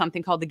 and there was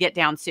something called the Get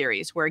Down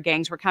series where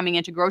gangs were coming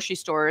into grocery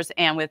stores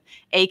and with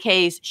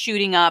AKs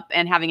shooting up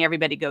and having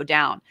everybody go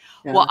down.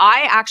 Yeah. Well,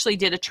 I actually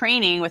did a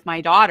training with my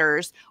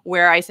daughters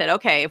where I said,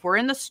 okay, if we're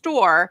in the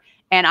store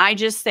and I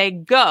just say,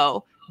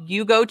 go,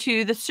 you go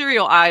to the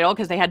cereal aisle,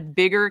 because they had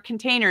bigger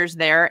containers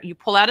there. You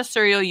pull out a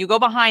cereal, you go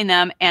behind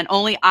them, and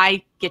only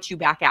I get you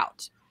back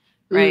out.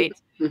 Right.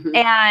 Mm-hmm.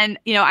 And,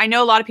 I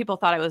know a lot of people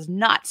thought I was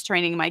nuts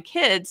training my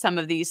kids some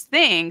of these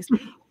things,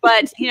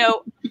 but,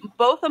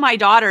 both of my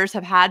daughters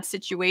have had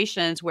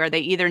situations where they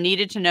either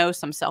needed to know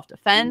some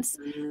self-defense,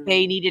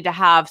 they needed to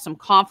have some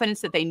confidence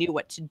that they knew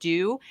what to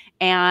do.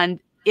 And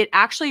it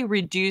actually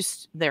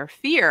reduced their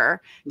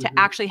fear to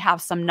actually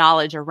have some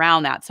knowledge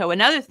around that. So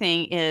another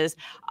thing is,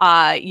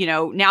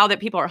 now that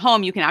people are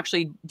home, you can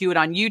actually do it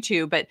on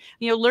YouTube, but,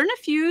 learn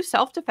a few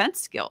self-defense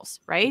skills,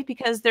 right?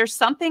 Because there's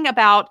something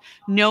about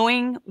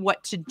knowing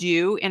what to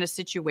do in a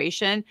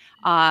situation.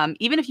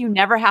 Even if you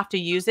never have to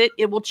use it,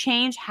 it will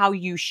change how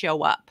you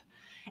show up.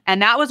 And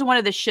that was one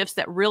of the shifts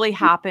that really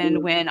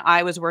happened when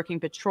I was working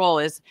patrol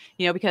is,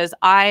 because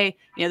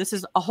this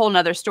is a whole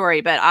nother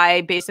story, but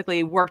I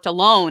basically worked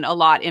alone a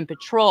lot in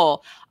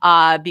patrol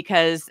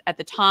because at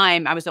the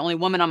time I was the only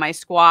woman on my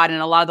squad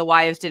and a lot of the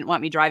wives didn't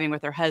want me driving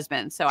with their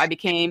husbands. So I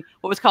became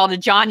what was called a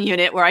John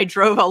unit where I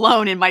drove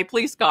alone in my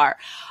police car.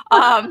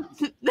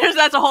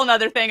 That's a whole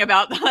nother thing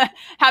about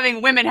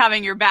having women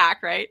having your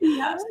back, right?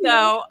 Yeah,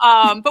 so,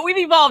 but we've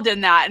evolved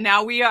in that.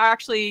 Now we are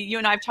actually, you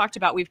and I have talked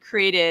about, we've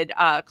created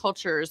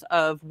cultures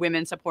of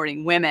women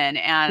supporting women.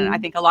 And I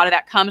think a lot of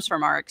that comes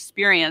from our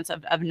experience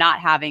of not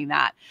having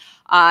that.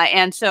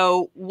 And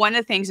so one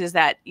of the things is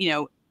that,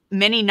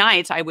 many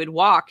nights I would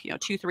walk,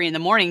 2, 3 in the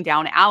morning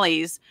down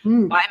alleys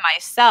by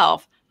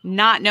myself,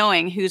 not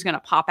knowing who's going to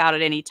pop out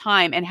at any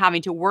time and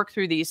having to work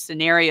through these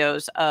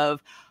scenarios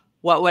of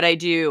what would I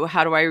do?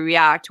 How do I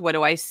react? What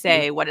do I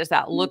say? What does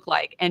that look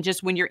like? And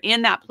just when you're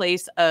in that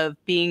place of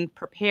being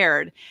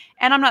prepared,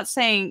 and I'm not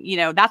saying,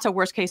 that's a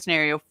worst case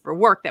scenario for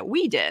work that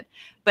we did,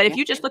 but if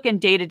you just look in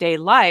day-to-day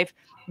life,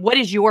 what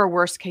is your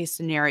worst case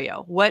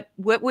scenario? What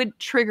would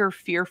trigger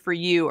fear for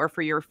you or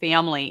for your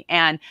family?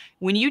 And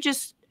when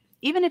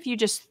even if you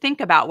just think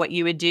about what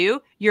you would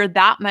do, you're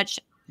that much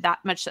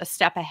a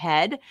step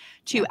ahead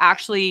to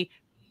actually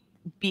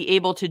be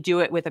able to do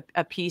it with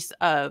a piece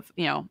of,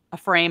 a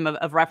frame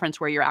of reference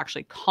where you're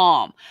actually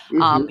calm.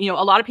 A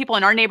lot of people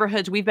in our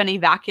neighborhoods, we've been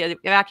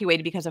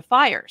evacuated because of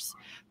fires,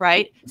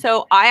 right?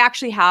 So I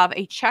actually have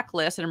a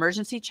checklist, an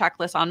emergency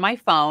checklist on my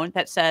phone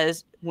that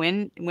says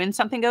when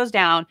something goes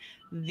down,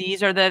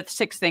 these are the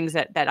 6 things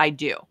that I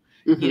do.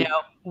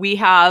 We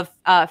have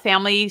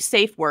family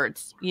safe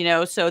words,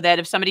 so that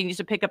if somebody needs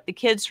to pick up the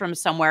kids from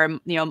somewhere,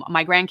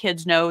 my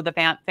grandkids know the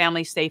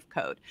family safe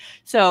code.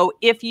 So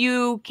if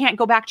you can't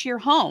go back to your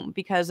home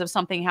because of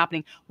something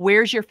happening,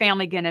 where's your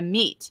family going to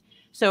meet?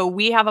 So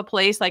we have a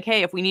place like,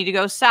 hey, if we need to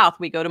go south,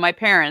 we go to my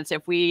parents.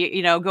 If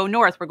we, go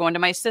north, we're going to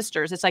my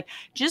sisters. It's like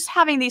just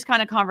having these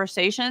kind of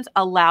conversations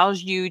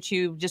allows you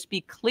to just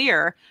be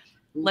clear.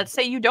 Let's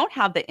say you don't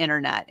have the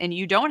internet and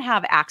you don't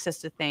have access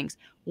to things.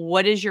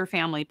 What is your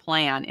family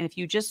plan? And if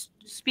you just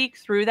speak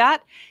through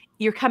that,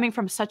 you're coming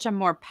from such a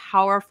more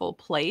powerful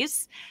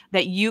place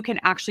that you can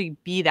actually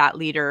be that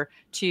leader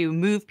to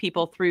move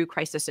people through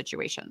crisis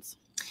situations.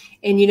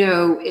 And,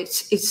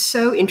 it's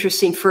so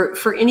interesting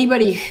for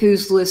anybody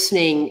who's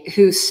listening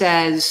who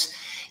says,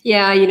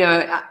 yeah,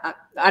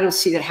 I don't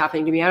see that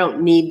happening to me. I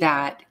don't need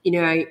that.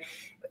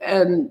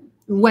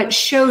 What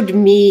showed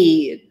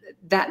me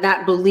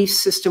that belief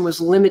system was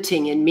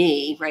limiting in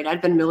me, right?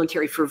 I'd been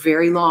military for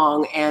very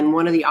long. And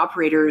one of the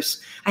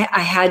operators, I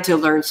had to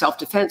learn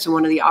self-defense. And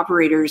one of the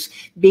operators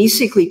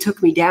basically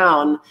took me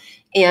down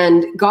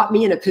and got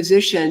me in a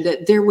position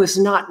that there was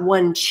not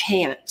one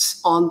chance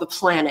on the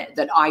planet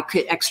that I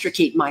could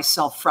extricate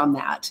myself from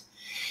that.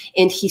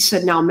 And he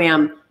said, now,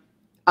 ma'am,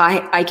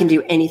 I can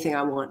do anything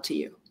I want to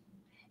you.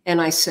 And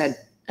I said,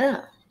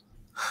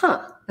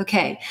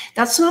 okay,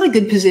 that's not a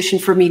good position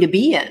for me to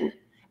be in.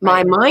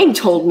 My mind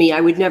told me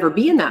I would never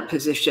be in that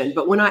position.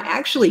 But when I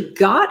actually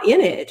got in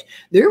it,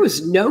 there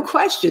was no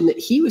question that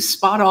he was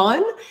spot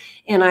on.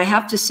 And I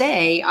have to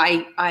say,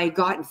 I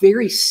got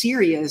very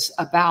serious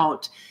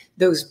about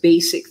those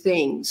basic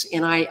things.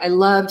 And I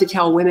love to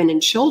tell women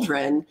and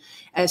children,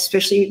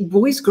 especially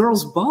boys,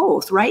 girls,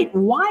 both, right?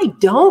 Why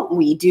don't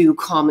we do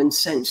common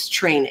sense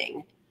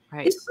training?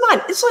 Right. It's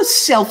not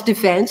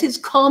self-defense, it's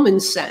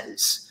common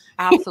sense.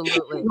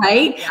 Absolutely.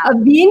 Right? Yeah.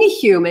 Of being a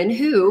human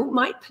who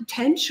might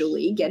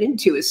potentially get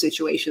into a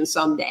situation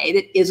someday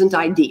that isn't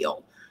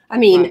ideal. I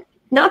mean,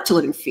 not to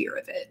live in fear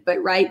of it,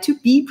 but to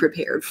be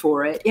prepared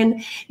for it.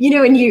 And,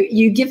 and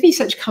you give me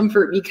such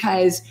comfort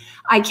because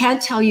I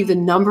can't tell you the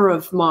number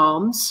of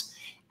moms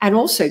and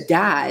also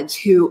dads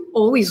who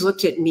always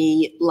looked at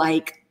me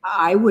like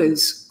I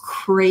was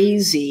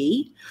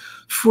crazy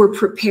for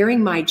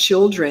preparing my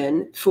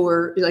children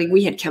for,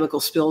 we had chemical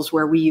spills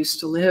where we used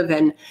to live.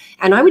 And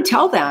I would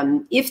tell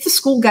them, if the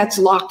school gets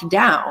locked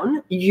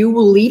down, you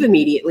will leave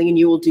immediately and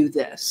you will do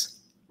this.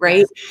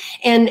 Right.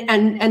 Yes.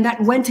 And that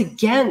went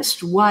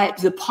against what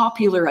the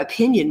popular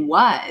opinion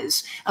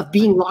was of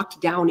being locked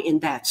down in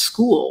that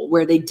school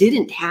where they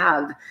didn't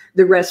have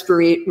the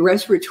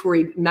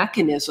respiratory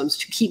mechanisms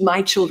to keep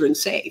my children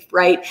safe.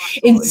 Right.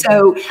 And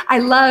so I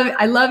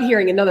love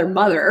hearing another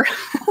mother,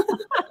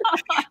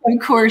 of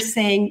course,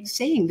 saying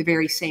the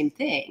very same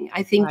thing.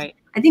 I think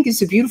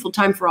it's a beautiful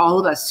time for all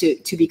of us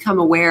to become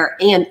aware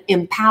and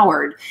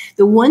empowered.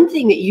 The one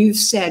thing that you've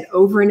said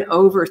over and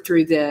over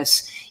through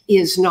this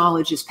is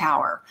knowledge is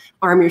power.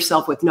 Arm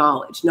yourself with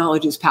knowledge.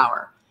 Knowledge is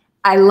power.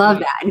 I love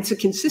that. And it's a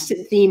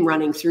consistent theme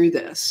running through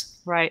this.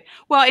 Right.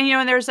 Well, and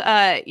and there's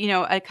a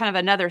kind of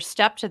another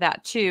step to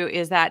that too,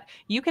 is that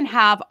you can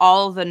have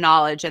all the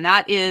knowledge, and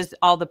that is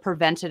all the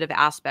preventative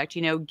aspect,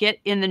 get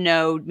in the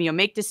know,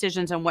 make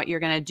decisions on what you're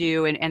going to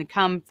do and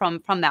come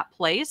from that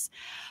place.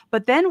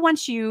 But then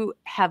once you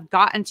have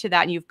gotten to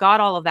that and you've got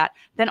all of that,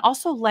 then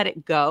also let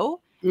it go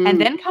and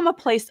then come a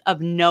place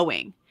of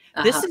knowing.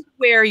 This is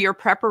where your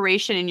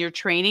preparation and your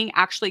training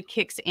actually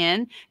kicks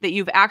in, that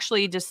you've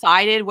actually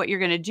decided what you're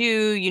going to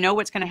do,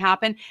 what's going to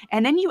happen.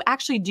 And then you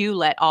actually do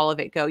let all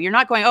of it go. You're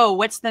not going, oh,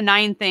 what's the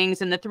 9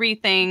 things and the 3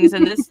 things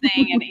and this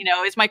thing? And,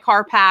 is my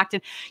car packed?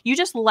 And you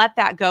just let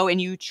that go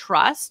and you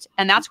trust.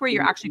 And that's where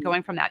you're actually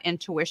going from that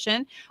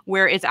intuition,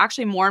 where it's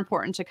actually more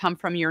important to come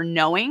from your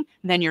knowing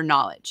than your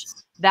knowledge.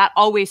 That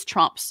always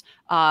trumps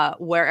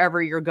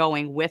wherever you're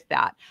going with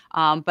that.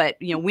 But,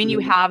 when you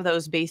have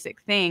those basic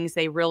things,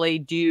 they really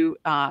do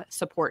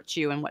support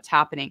you and what's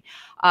happening.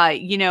 I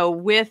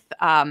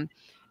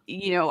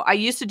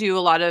used to do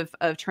a lot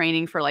of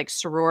training for like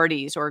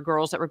sororities or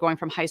girls that were going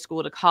from high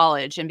school to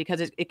college. And because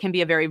it can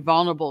be a very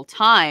vulnerable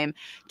time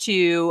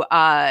to,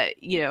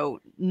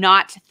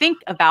 not think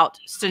about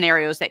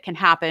scenarios that can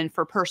happen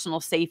for personal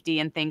safety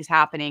and things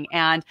happening.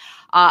 And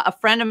a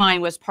friend of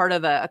mine was part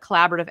of a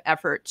collaborative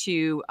effort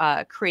to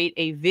create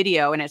a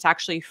video, and it's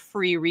actually a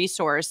free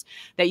resource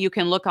that you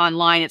can look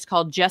online. It's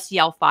called Just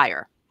Yell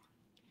Fire.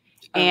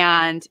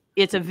 And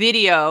it's a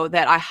video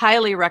that I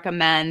highly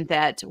recommend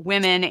that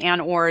women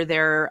and or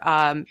their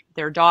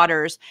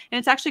daughters, and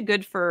it's actually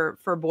good for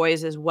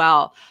boys as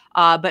well,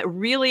 but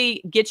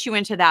really gets you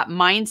into that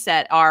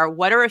mindset.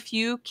 What are a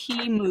few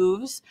key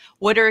moves?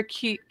 What are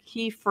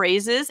key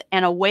phrases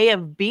and a way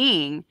of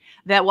being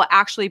that will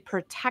actually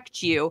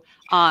protect you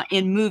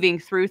in moving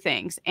through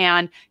things?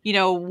 And,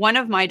 one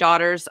of my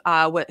daughters,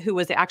 who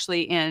was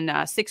actually in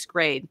 6th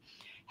grade,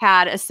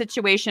 had a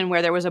situation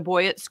where there was a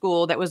boy at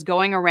school that was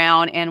going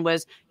around and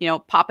was,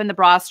 popping the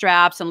bra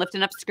straps and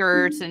lifting up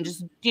skirts and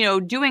just,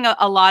 doing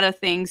a lot of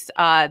things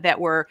that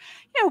were,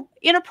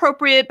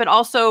 inappropriate, but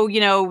also,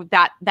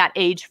 that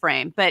age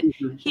frame. But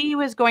he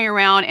was going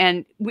around,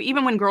 and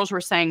even when girls were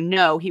saying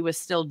no, he was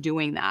still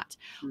doing that.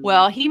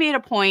 Well, he made a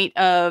point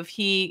of,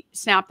 he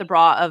snapped the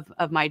bra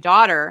of my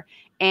daughter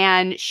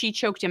and she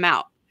choked him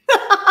out.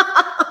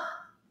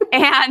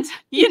 And,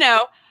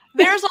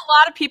 there's a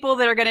lot of people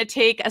that are going to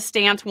take a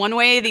stance one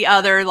way or the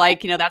other,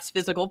 like, that's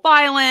physical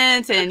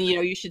violence and,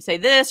 you should say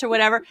this or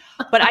whatever.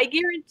 But I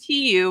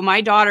guarantee you,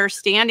 my daughter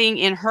standing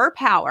in her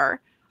power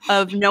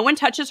of no one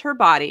touches her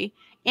body,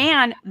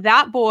 and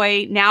that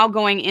boy now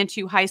going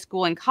into high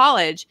school and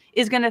college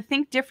is going to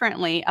think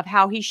differently of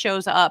how he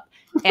shows up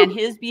and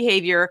his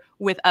behavior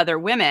with other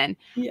women.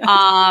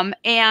 Yeah.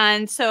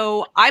 And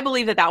so I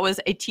believe that was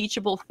a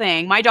teachable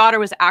thing. My daughter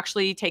was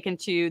actually taken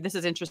to, this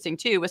is interesting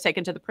too, was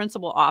taken to the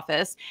principal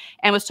office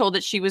and was told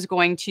that she was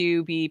going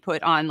to be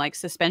put on like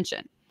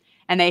suspension.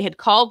 And they had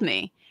called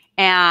me.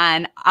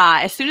 And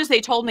as soon as they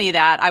told me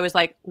that, I was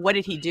like, what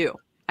did he do?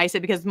 I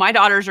said, because my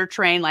daughters are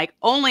trained like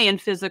only in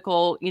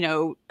physical,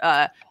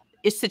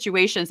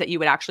 situations that you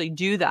would actually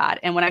do that.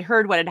 And when I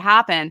heard what had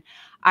happened,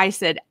 I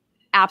said,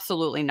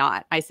 absolutely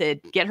not. I said,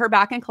 get her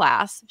back in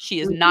class. She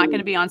is not going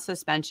to be on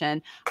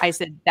suspension. I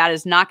said, that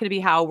is not going to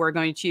be how we're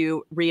going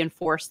to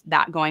reinforce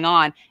that going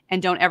on.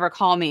 And don't ever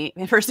call me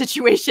for a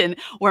situation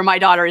where my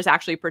daughter is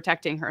actually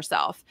protecting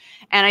herself.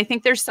 And I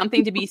think there's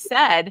something to be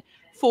said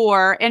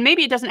for, and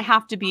maybe it doesn't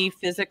have to be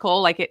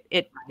physical, like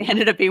it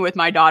ended up being with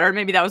my daughter.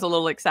 Maybe that was a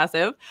little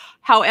excessive.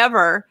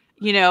 However,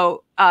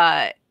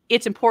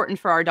 it's important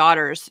for our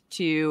daughters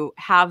to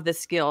have the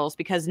skills,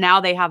 because now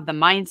they have the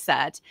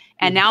mindset.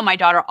 And now my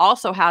daughter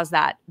also has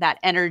that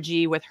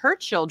energy with her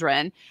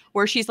children,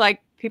 where she's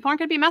like, people aren't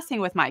going to be messing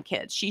with my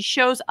kids. She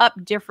shows up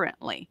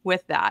differently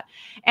with that.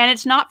 And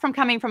it's not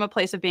coming from a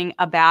place of being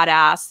a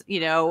badass.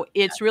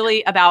 It's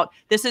really about,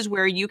 this is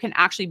where you can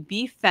actually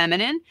be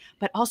feminine,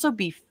 but also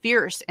be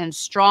fierce and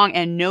strong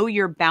and know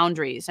your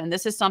boundaries. And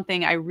this is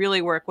something I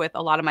really work with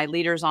a lot of my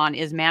leaders on,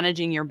 is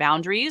managing your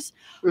boundaries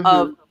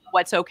of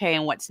what's okay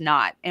and what's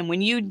not. And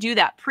when you do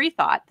that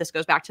pre-thought, this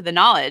goes back to the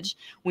knowledge.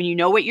 When you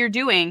know what you're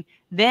doing,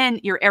 then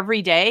your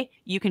every day,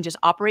 you can just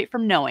operate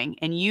from knowing,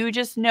 and you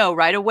just know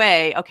right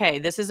away, okay,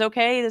 this is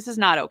okay, this is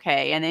not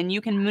okay. And then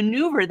you can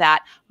maneuver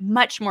that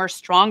much more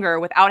stronger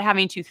without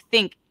having to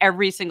think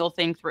every single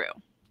thing through.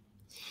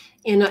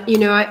 And,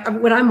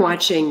 what I'm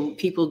watching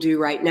people do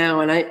right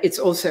now, and it's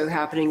also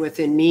happening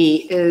within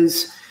me,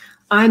 is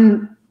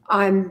I'm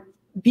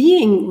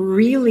being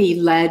really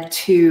led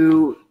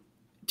to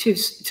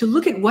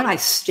look at what I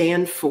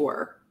stand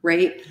for,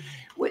 right?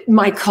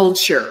 My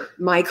culture,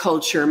 my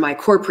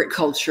corporate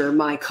culture,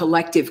 my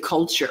collective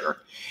culture.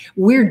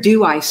 Where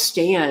do I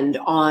stand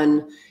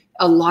on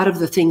a lot of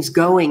the things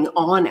going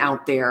on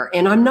out there?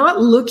 And I'm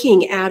not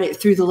looking at it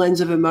through the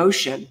lens of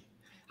emotion.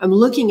 I'm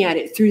looking at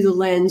it through the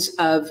lens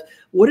of,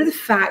 what are the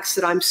facts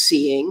that I'm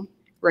seeing,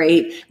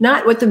 right?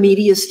 Not what the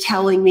media is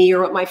telling me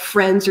or what my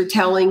friends are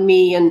telling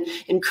me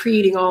and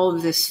creating all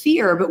of this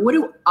fear, but what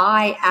do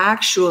I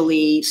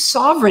actually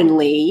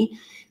sovereignly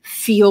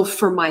feel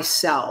for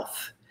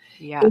myself.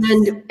 Yes.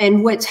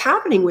 And what's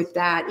happening with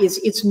that is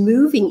it's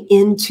moving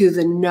into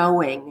the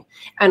knowing.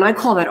 And I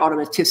call that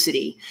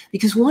automaticity,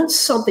 because once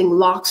something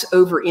locks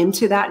over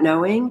into that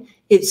knowing,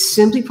 it's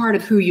simply part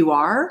of who you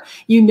are.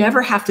 You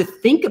never have to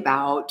think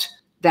about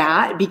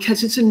that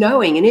because it's a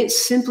knowing, and it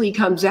simply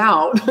comes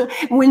out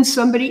when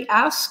somebody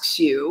asks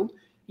you,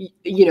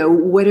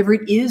 whatever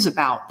it is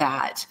about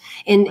that.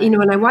 And,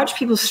 when I watch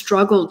people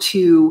struggle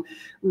to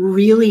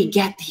really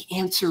get the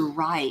answer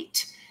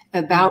right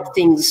about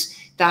things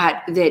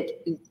that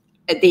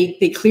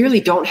they clearly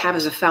don't have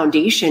as a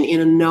foundation in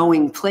a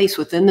knowing place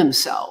within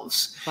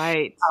themselves.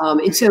 Right.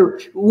 And so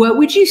what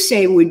would you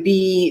say would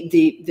be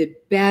the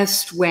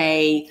best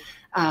way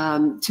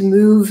to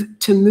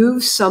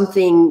move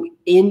something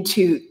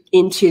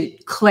into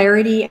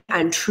clarity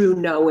and true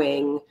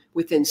knowing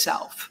within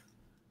self?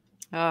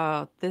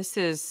 Oh, this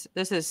is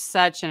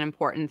such an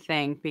important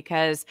thing,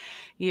 because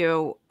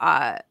you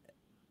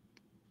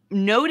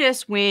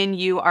notice when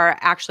you are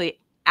actually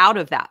out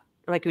of that,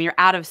 like when you're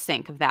out of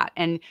sync of that.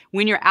 And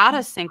when you're out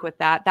of sync with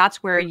that,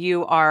 that's where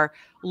you are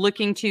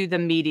looking to the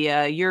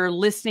media. You're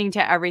listening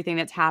to everything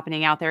that's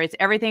happening out there. It's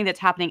everything that's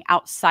happening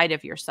outside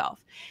of yourself.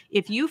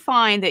 If you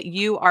find that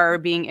you are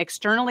being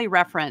externally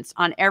referenced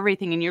on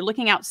everything and you're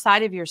looking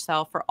outside of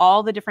yourself for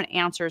all the different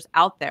answers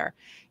out there,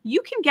 you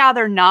can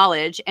gather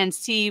knowledge and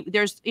see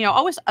there's,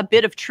 always a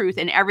bit of truth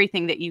in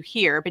everything that you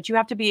hear, but you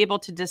have to be able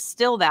to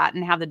distill that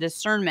and have the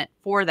discernment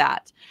for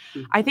that.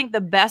 I think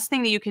the best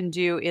thing that you can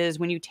do is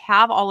when you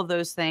have all of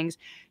those things,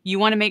 you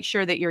want to make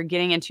sure that you're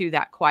getting into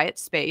that quiet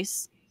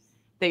space,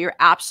 that you're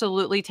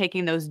absolutely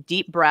taking those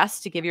deep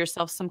breaths to give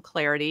yourself some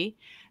clarity,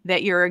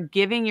 that you're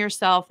giving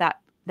yourself that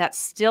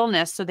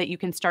stillness so that you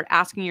can start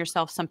asking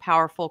yourself some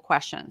powerful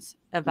questions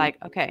of like,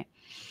 okay,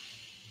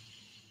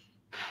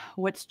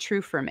 what's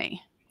true for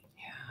me?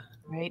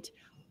 Right?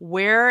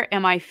 Where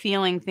am I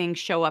feeling things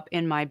show up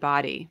in my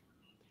body?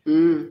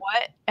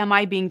 What am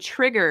I being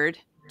triggered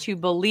to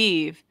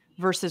believe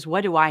versus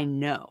what do I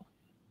know?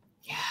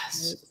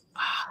 Yes.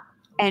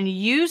 And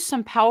use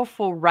some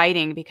powerful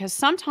writing, because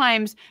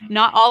sometimes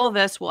not all of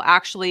us will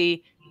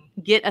actually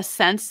get a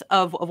sense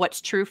of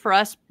what's true for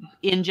us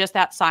in just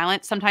that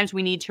silence. Sometimes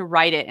we need to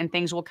write it and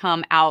things will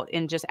come out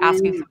in just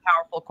asking some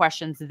powerful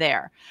questions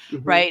there,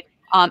 right?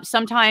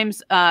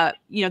 Sometimes,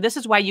 this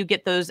is why you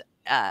get those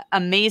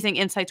amazing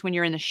insights when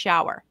you're in the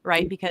shower,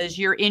 right? Because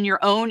you're in your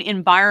own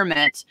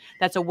environment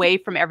that's away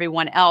from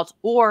everyone else,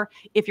 or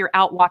if you're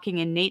out walking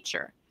in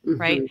nature,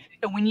 right?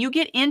 So when you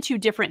get into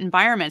different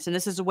environments, and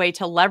this is a way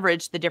to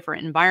leverage the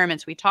different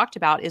environments we talked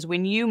about, is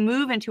when you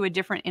move into a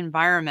different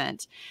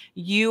environment,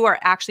 you are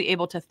actually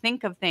able to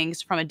think of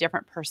things from a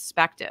different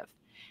perspective.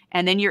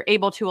 And then you're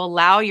able to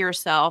allow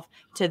yourself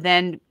to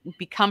then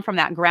become from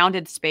that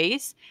grounded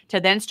space to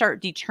then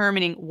start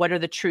determining what are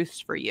the truths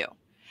for you.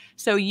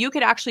 So you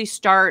could actually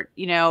start,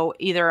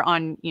 either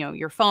on,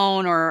 your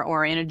phone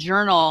or in a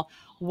journal,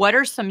 what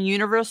are some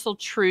universal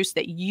truths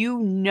that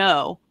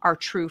are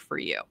true for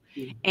you?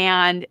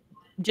 And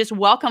just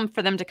welcome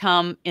for them to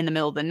come in the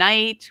middle of the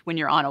night, when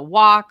you're on a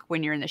walk,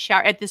 when you're in the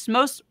shower, at this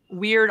most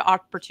weird,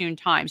 opportune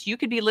times. You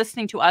could be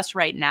listening to us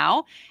right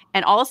now,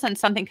 and all of a sudden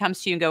something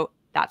comes to you and go,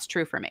 that's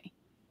true for me,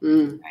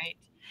 right?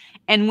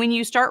 And when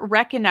you start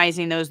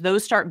recognizing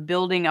those start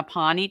building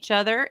upon each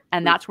other,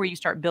 and that's where you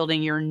start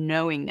building your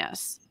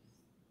knowingness.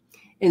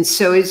 And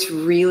so it's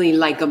really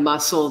like a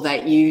muscle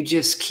that you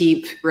just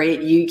keep, right?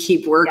 You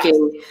keep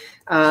working,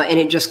 and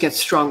it just gets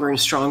stronger and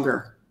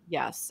stronger.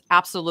 Yes,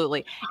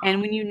 absolutely.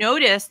 And when you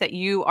notice that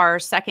you are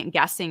second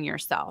guessing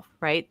yourself,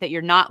 right? That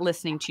you're not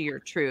listening to your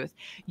truth,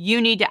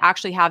 you need to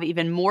actually have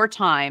even more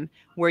time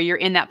where you're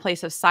in that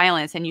place of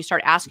silence and you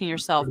start asking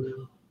yourself,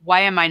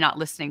 why am I not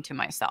listening to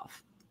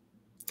myself?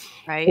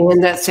 Right.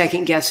 And that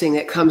second guessing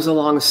that comes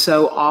along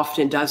so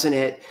often, doesn't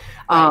it?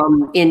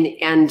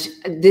 And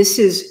this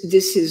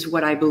is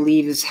what I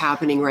believe is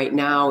happening right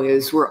now,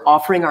 is we're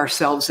offering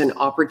ourselves an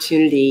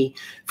opportunity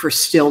for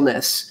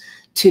stillness,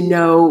 to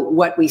know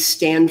what we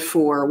stand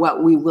for,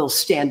 what we will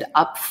stand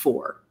up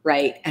for,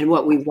 right? And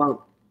what we won't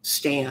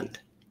stand.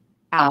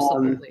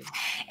 Absolutely.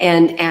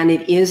 And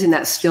it is in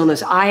that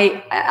stillness.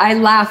 I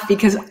laugh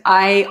because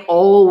I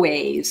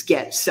always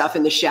get stuff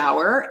in the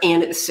shower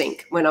and at the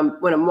sink when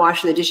I'm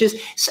washing the dishes,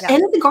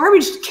 and at the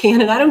garbage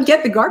can. And I don't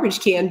get the garbage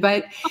can,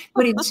 but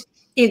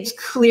it's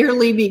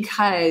clearly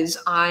because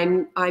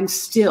I'm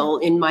still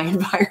in my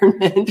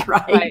environment,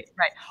 right?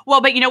 Right. Well,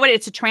 but you know what?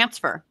 It's a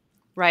transfer,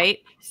 right?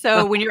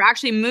 So when you're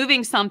actually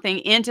moving something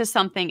into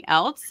something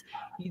else,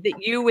 that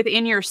you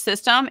within your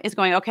system is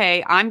going,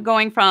 okay, I'm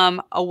going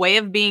from a way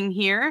of being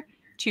here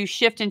to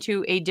shift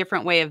into a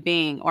different way of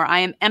being, or I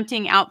am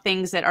emptying out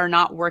things that are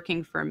not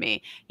working for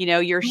me.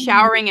 You're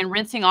showering and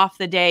rinsing off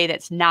the day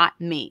that's not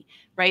me,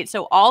 right?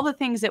 So all the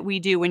things that we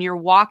do when you're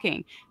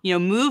walking,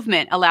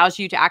 movement allows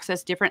you to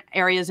access different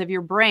areas of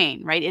your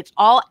brain, right? It's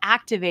all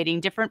activating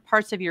different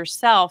parts of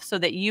yourself so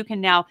that you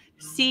can now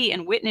see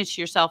and witness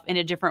yourself in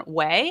a different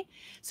way,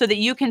 so that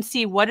you can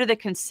see what are the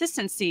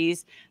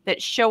consistencies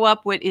that show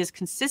up what is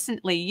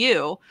consistently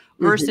you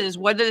versus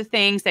what are the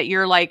things that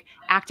you're like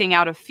acting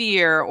out of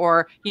fear.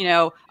 Or,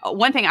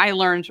 one thing I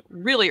learned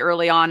really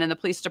early on in the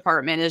police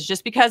department is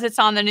just because it's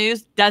on the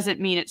news doesn't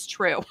mean it's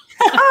true.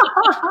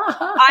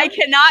 I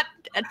cannot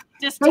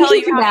just tell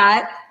you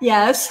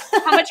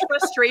how much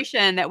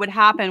frustration that would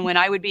happen when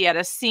I would be at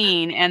a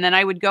scene and then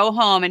I would go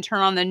home and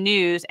turn on the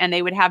news and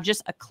they would have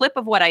just a clip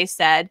of what I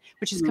said,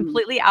 which is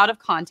completely out of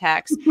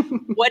context.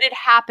 What had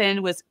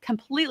happened was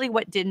completely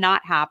what did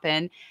not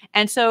happen.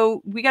 And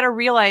so we got to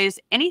realize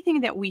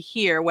anything that we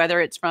hear, whether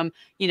it's from,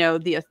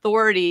 the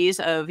authorities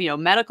of,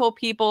 medical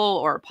people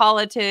or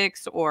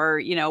politics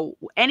or,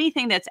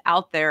 anything that's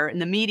out there in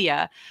the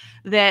media,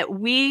 that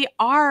we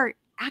are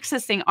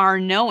accessing our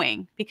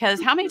knowing.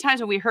 Because how many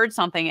times have we heard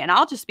something and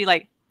I'll just be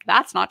like,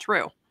 that's not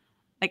true.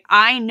 Like,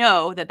 I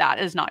know that that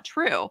is not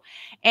true.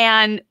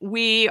 And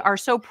we are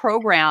so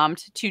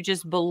programmed to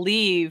just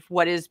believe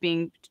what is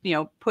being,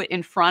 put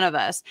in front of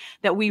us,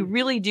 that we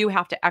really do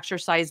have to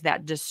exercise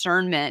that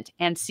discernment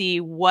and see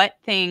what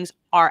things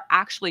are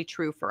actually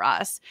true for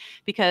us.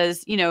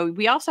 Because,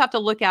 we also have to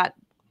look at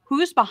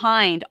who's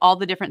behind all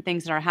the different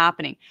things that are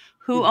happening.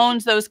 Who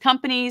owns those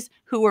companies,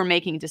 who are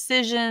making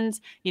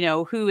decisions,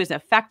 who is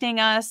affecting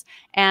us,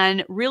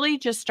 and really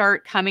just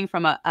start coming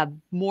from a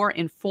more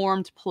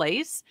informed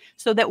place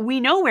so that we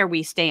know where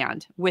we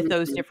stand with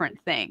those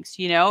different things,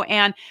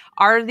 and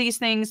are these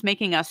things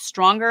making us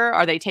stronger?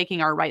 Are they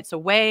taking our rights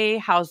away?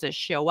 How's this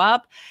show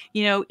up?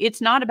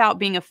 It's not about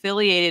being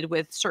affiliated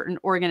with certain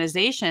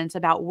organizations,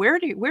 about where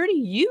do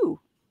you,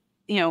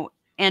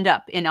 end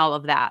up in all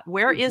of that?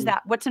 Where is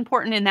that? What's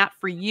important in that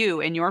for you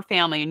and your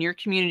family and your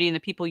community and the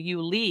people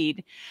you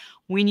lead?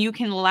 When you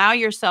can allow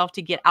yourself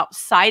to get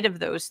outside of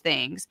those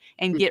things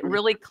and get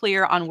really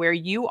clear on where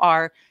you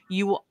are,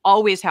 you will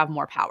always have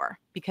more power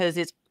because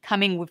it's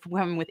coming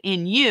from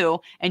within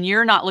you and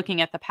you're not looking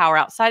at the power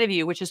outside of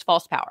you, which is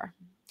false power.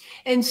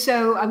 And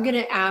so I'm going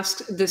to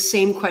ask the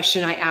same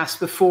question I asked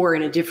before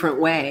in a different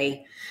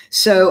way.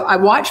 So I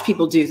watch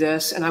people do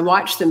this and I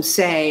watch them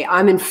say,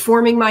 I'm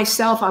informing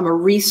myself, I'm a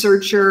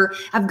researcher,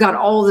 I've got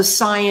all the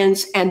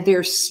science, and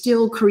they're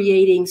still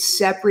creating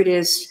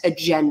separatist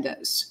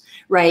agendas,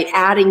 right?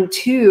 Adding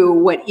to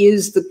what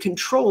is the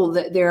control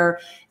that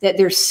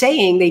they're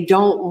saying they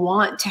don't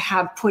want to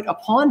have put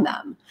upon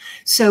them.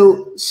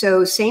 So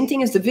same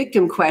thing as the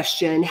victim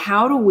question.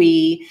 How do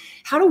we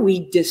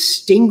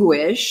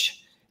distinguish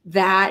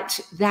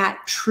that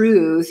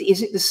truth?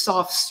 Is it the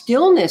soft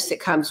stillness that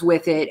comes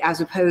with it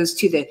as opposed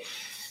to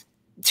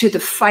the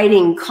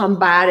fighting,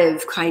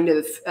 combative kind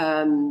of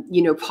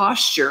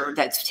posture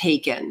that's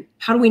taken?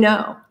 How do we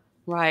know?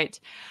 Right.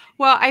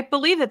 Well, I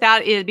believe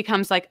that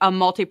becomes like a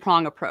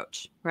multi-prong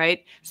approach,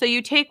 right? So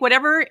you take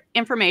whatever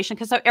information,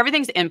 because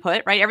everything's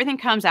input, right? Everything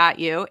comes at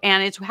you,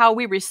 and it's how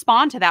we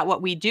respond to that,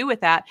 what we do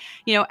with that.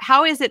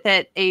 How is it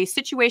that a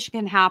situation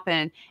can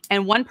happen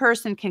and one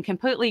person can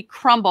completely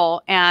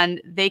crumble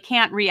and they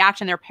can't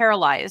react and they're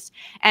paralyzed,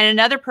 and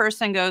another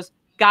person goes,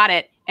 got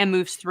it, and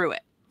moves through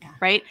it?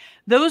 Right?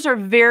 Those are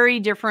very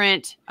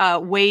different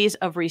ways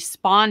of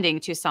responding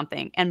to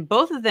something. And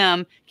both of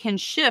them can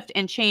shift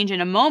and change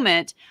in a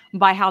moment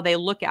by how they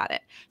look at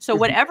it. So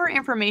whatever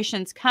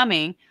information's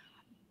coming,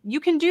 you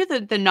can do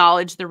the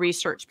knowledge, the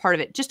research part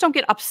of it. Just don't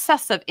get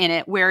obsessive in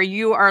it where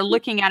you are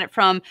looking at it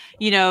from,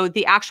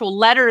 the actual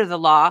letter of the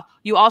law.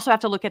 You also have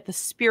to look at the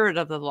spirit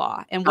of the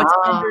law and what's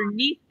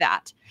underneath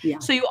that. Yeah.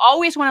 So you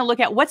always want to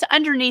look at what's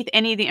underneath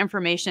any of the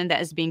information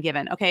that is being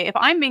given. Okay, if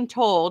I'm being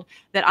told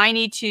that I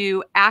need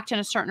to act in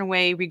a certain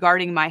way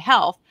regarding my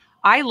health,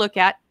 I look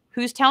at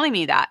who's telling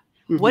me that.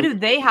 What do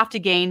they have to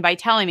gain by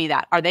telling me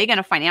that? Are they going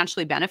to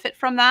financially benefit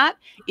from that?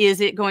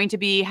 Is it going to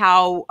be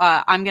how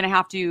I'm going to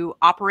have to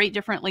operate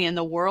differently in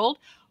the world?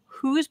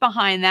 Who's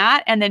behind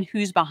that? And then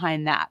who's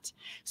behind that?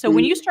 So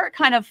when you start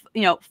kind of,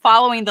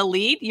 following the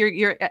lead,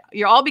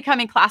 you're all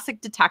becoming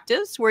classic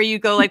detectives where you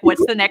go like,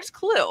 what's the next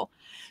clue?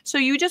 So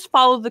you just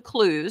follow the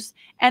clues.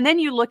 And then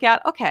you look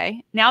at,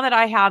 okay, now that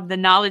I have the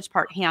knowledge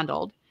part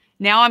handled,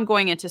 now I'm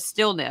going into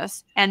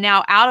stillness. And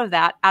now out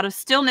of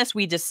stillness,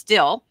 we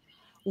distill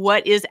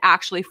what is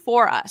actually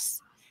for us.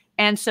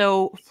 And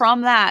so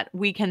from that,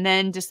 we can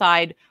then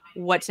decide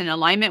what's in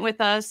alignment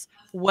with us.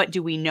 What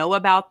do we know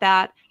about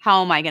that?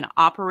 How am I going to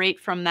operate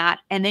from that?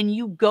 And then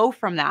you go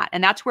from that.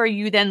 And that's where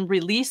you then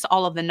release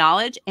all of the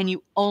knowledge and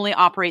you only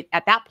operate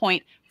at that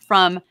point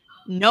from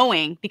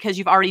knowing, because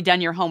you've already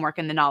done your homework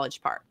in the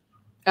knowledge part.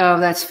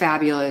 Oh, that's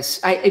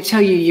fabulous. I tell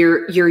you,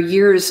 your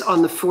years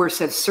on the force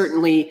have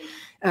certainly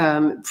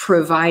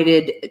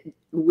provided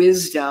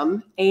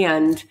wisdom,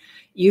 and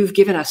you've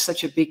given us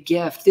such a big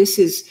gift. This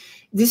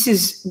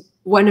is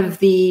one of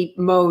the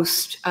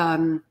most,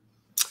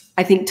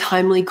 I think,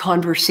 timely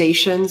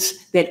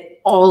conversations that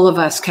all of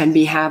us can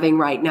be having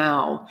right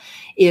now,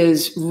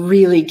 is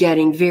really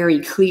getting very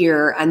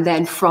clear. And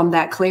then from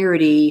that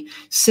clarity,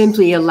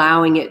 simply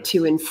allowing it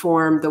to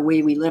inform the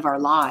way we live our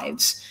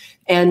lives.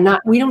 and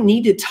we don't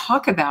need to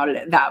talk about it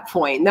at that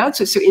point. That's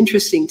what's so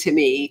interesting to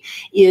me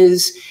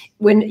is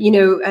when,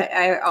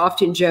 I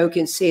often joke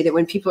and say that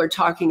when people are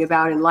talking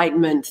about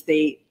enlightenment,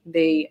 they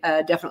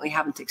definitely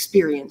haven't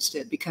experienced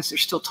it because they're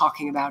still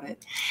talking about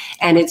it.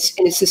 And it's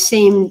the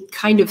same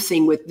kind of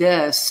thing with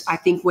this. I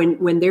think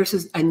when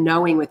there's a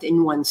knowing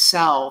within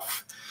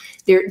oneself,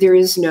 there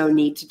is no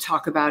need to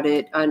talk about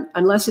it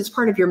unless it's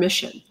part of your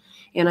mission.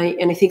 And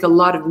I think a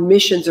lot of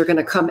missions are going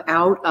to come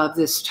out of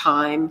this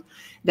time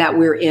that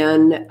we're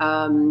in.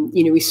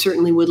 We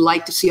certainly would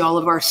like to see all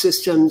of our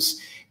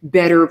systems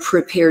better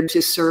prepared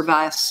to serve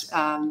us,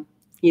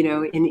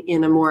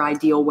 in a more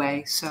ideal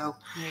way. So, wow.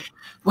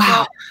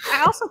 Well,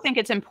 I also think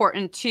it's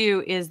important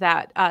too, is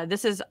that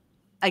this is,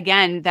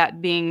 again,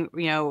 that being,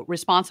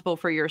 responsible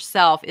for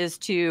yourself is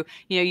to,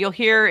 you'll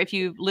hear if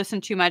you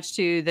listen too much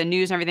to the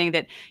news and everything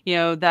that,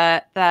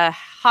 the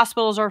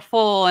hospitals are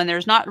full and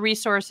there's not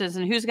resources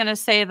and who's going to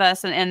save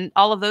us and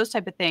all of those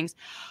type of things.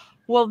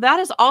 Well, that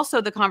is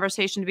also the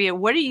conversation to be,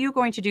 what are you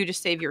going to do to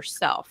save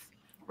yourself?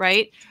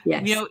 Right?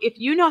 Yes. If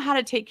you know how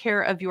to take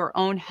care of your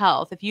own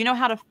health, if you know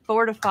how to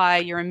fortify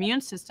your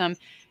immune system,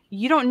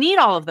 you don't need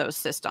all of those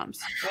systems,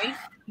 right?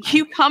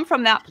 You come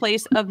from that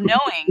place of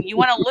knowing. You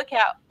want to look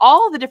at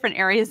all the different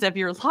areas of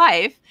your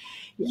life.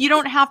 You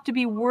don't have to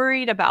be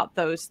worried about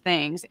those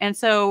things. And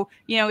so,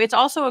 it's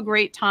also a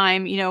great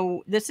time.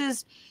 This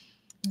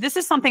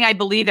is something I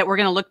believe that we're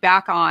going to look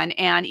back on,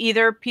 and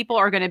either people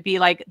are going to be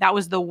like, that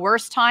was the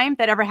worst time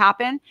that ever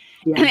happened.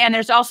 Yeah. And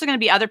there's also going to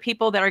be other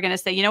people that are going to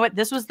say, you know what,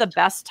 this was the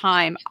best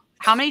time.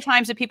 How many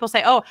times did people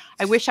say, oh,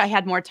 I wish I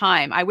had more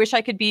time. I wish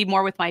I could be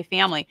more with my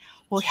family.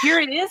 Well, here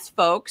it is,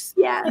 folks.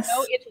 Yes.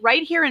 It's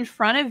right here in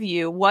front of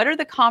you. What are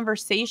the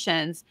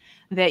conversations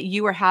that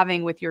you are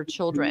having with your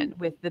children,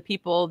 with the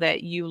people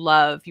that you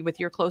love, with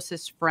your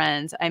closest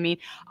friends? I mean,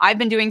 I've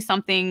been doing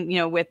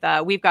something, with,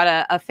 we've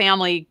got a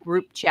family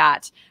group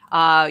chat,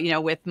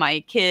 with my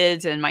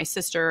kids and my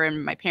sister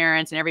and my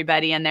parents and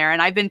everybody in there.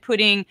 And I've been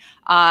putting,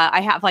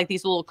 I have like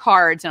these little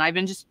cards, and I've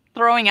been just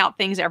throwing out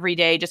things every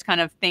day, just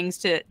kind of things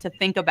to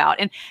think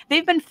about. And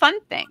they've been fun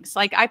things.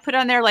 Like I put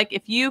on there, like,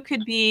 if you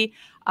could be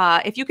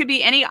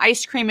any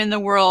ice cream in the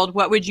world,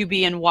 what would you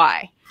be and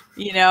why?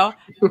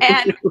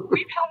 And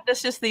we've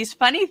had these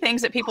funny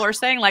things that people are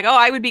saying, like, oh,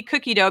 I would be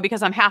cookie dough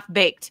because I'm half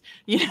baked,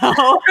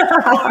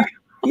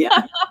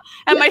 Yeah.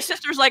 And my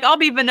sister's like, I'll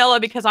be vanilla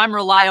because I'm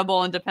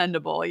reliable and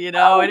dependable,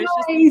 and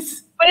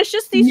it's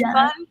just these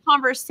fun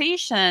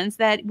conversations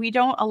that we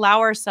don't allow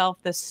ourselves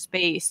the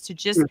space to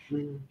just,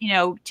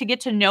 to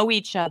get to know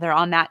each other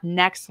on that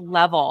next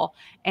level.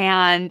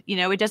 And,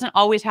 it doesn't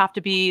always have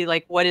to be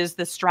like, what is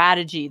the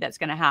strategy that's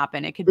going to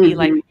happen? It could be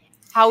like,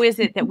 how is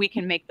it that we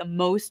can make the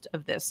most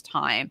of this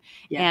time?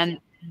 Yes. And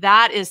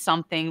that is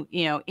something,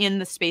 in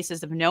the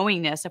spaces of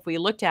knowingness, if we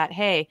looked at,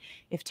 hey,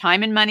 if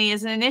time and money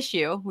isn't an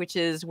issue, which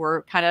is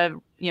we're kind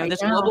of,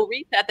 this global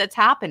reset that's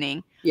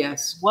happening.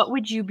 Yes. What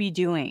would you be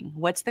doing?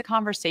 What's the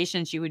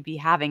conversations you would be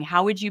having?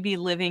 How would you be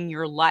living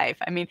your life?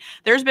 I mean,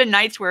 there's been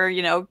nights where,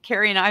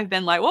 Carrie and I have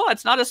been like, well,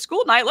 it's not a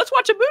school night. Let's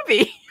watch a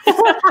movie,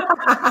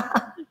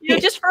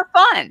 just for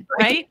fun,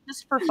 right?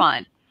 Just for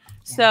fun.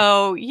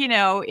 So,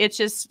 it's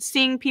just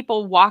seeing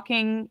people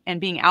walking and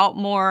being out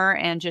more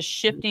and just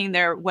shifting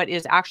what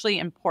is actually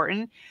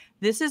important.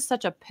 This is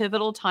such a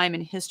pivotal time in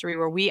history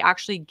where we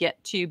actually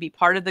get to be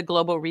part of the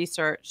global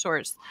research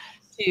source,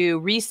 to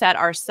reset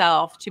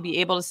ourselves, to be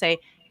able to say,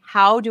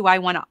 how do I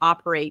want to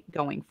operate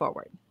going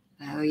forward?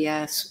 Oh,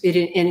 yes. And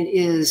it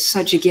is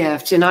such a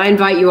gift. And I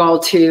invite you all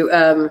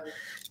to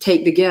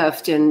take the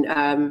gift. And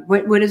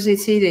what does it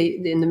say?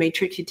 In the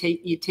Matrix, you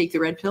take the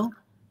red pill?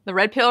 The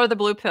red pill or the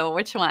blue pill?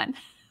 Which one?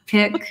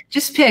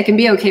 Just pick and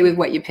be okay with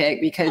what you pick,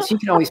 because you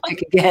can always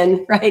pick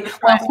again, right?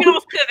 Well,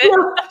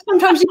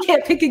 sometimes you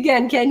can't pick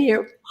again, can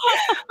you?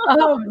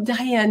 Oh,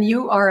 Diane,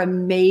 you are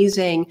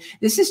amazing.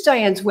 This is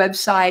Diane's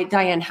website,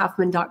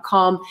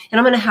 dianehalfman.com. And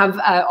I'm going to have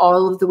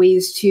all of the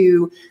ways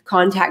to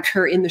contact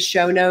her in the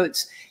show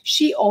notes.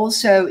 She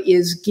also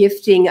is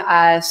gifting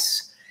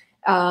us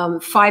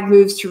 5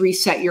 moves to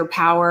reset your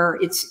power.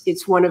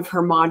 It's one of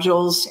her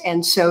modules.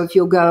 And so if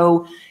you'll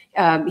go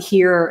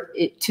here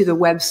to the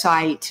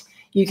website,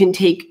 you can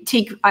take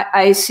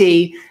I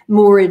say,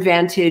 more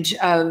advantage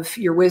of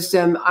your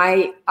wisdom.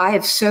 I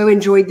have so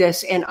enjoyed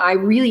this, and I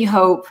really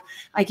hope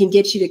I can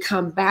get you to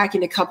come back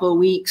in a couple of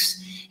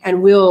weeks,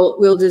 and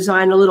we'll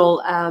design a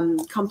little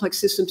complex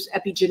systems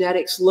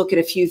epigenetics look at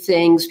a few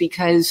things,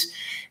 because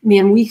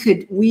man, we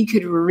could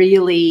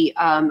really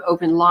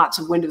open lots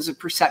of windows of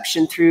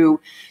perception through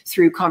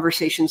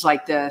conversations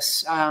like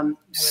this.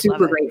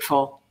 Super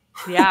grateful.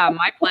 Yeah,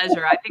 my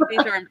pleasure. I think these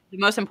are the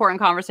most important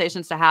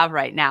conversations to have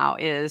right now,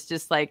 is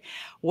just like,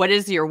 what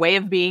is your way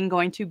of being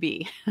going to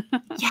be?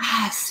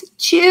 Yes.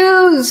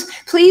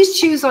 Please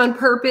choose on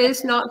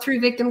purpose, not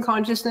through victim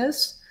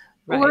consciousness.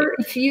 Right. Or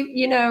if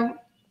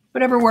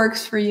whatever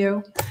works for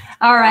you.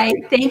 All right.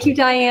 Thank you,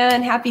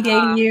 Diane. Happy day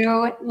to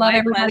you. Love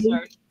everybody.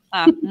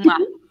 Pleasure.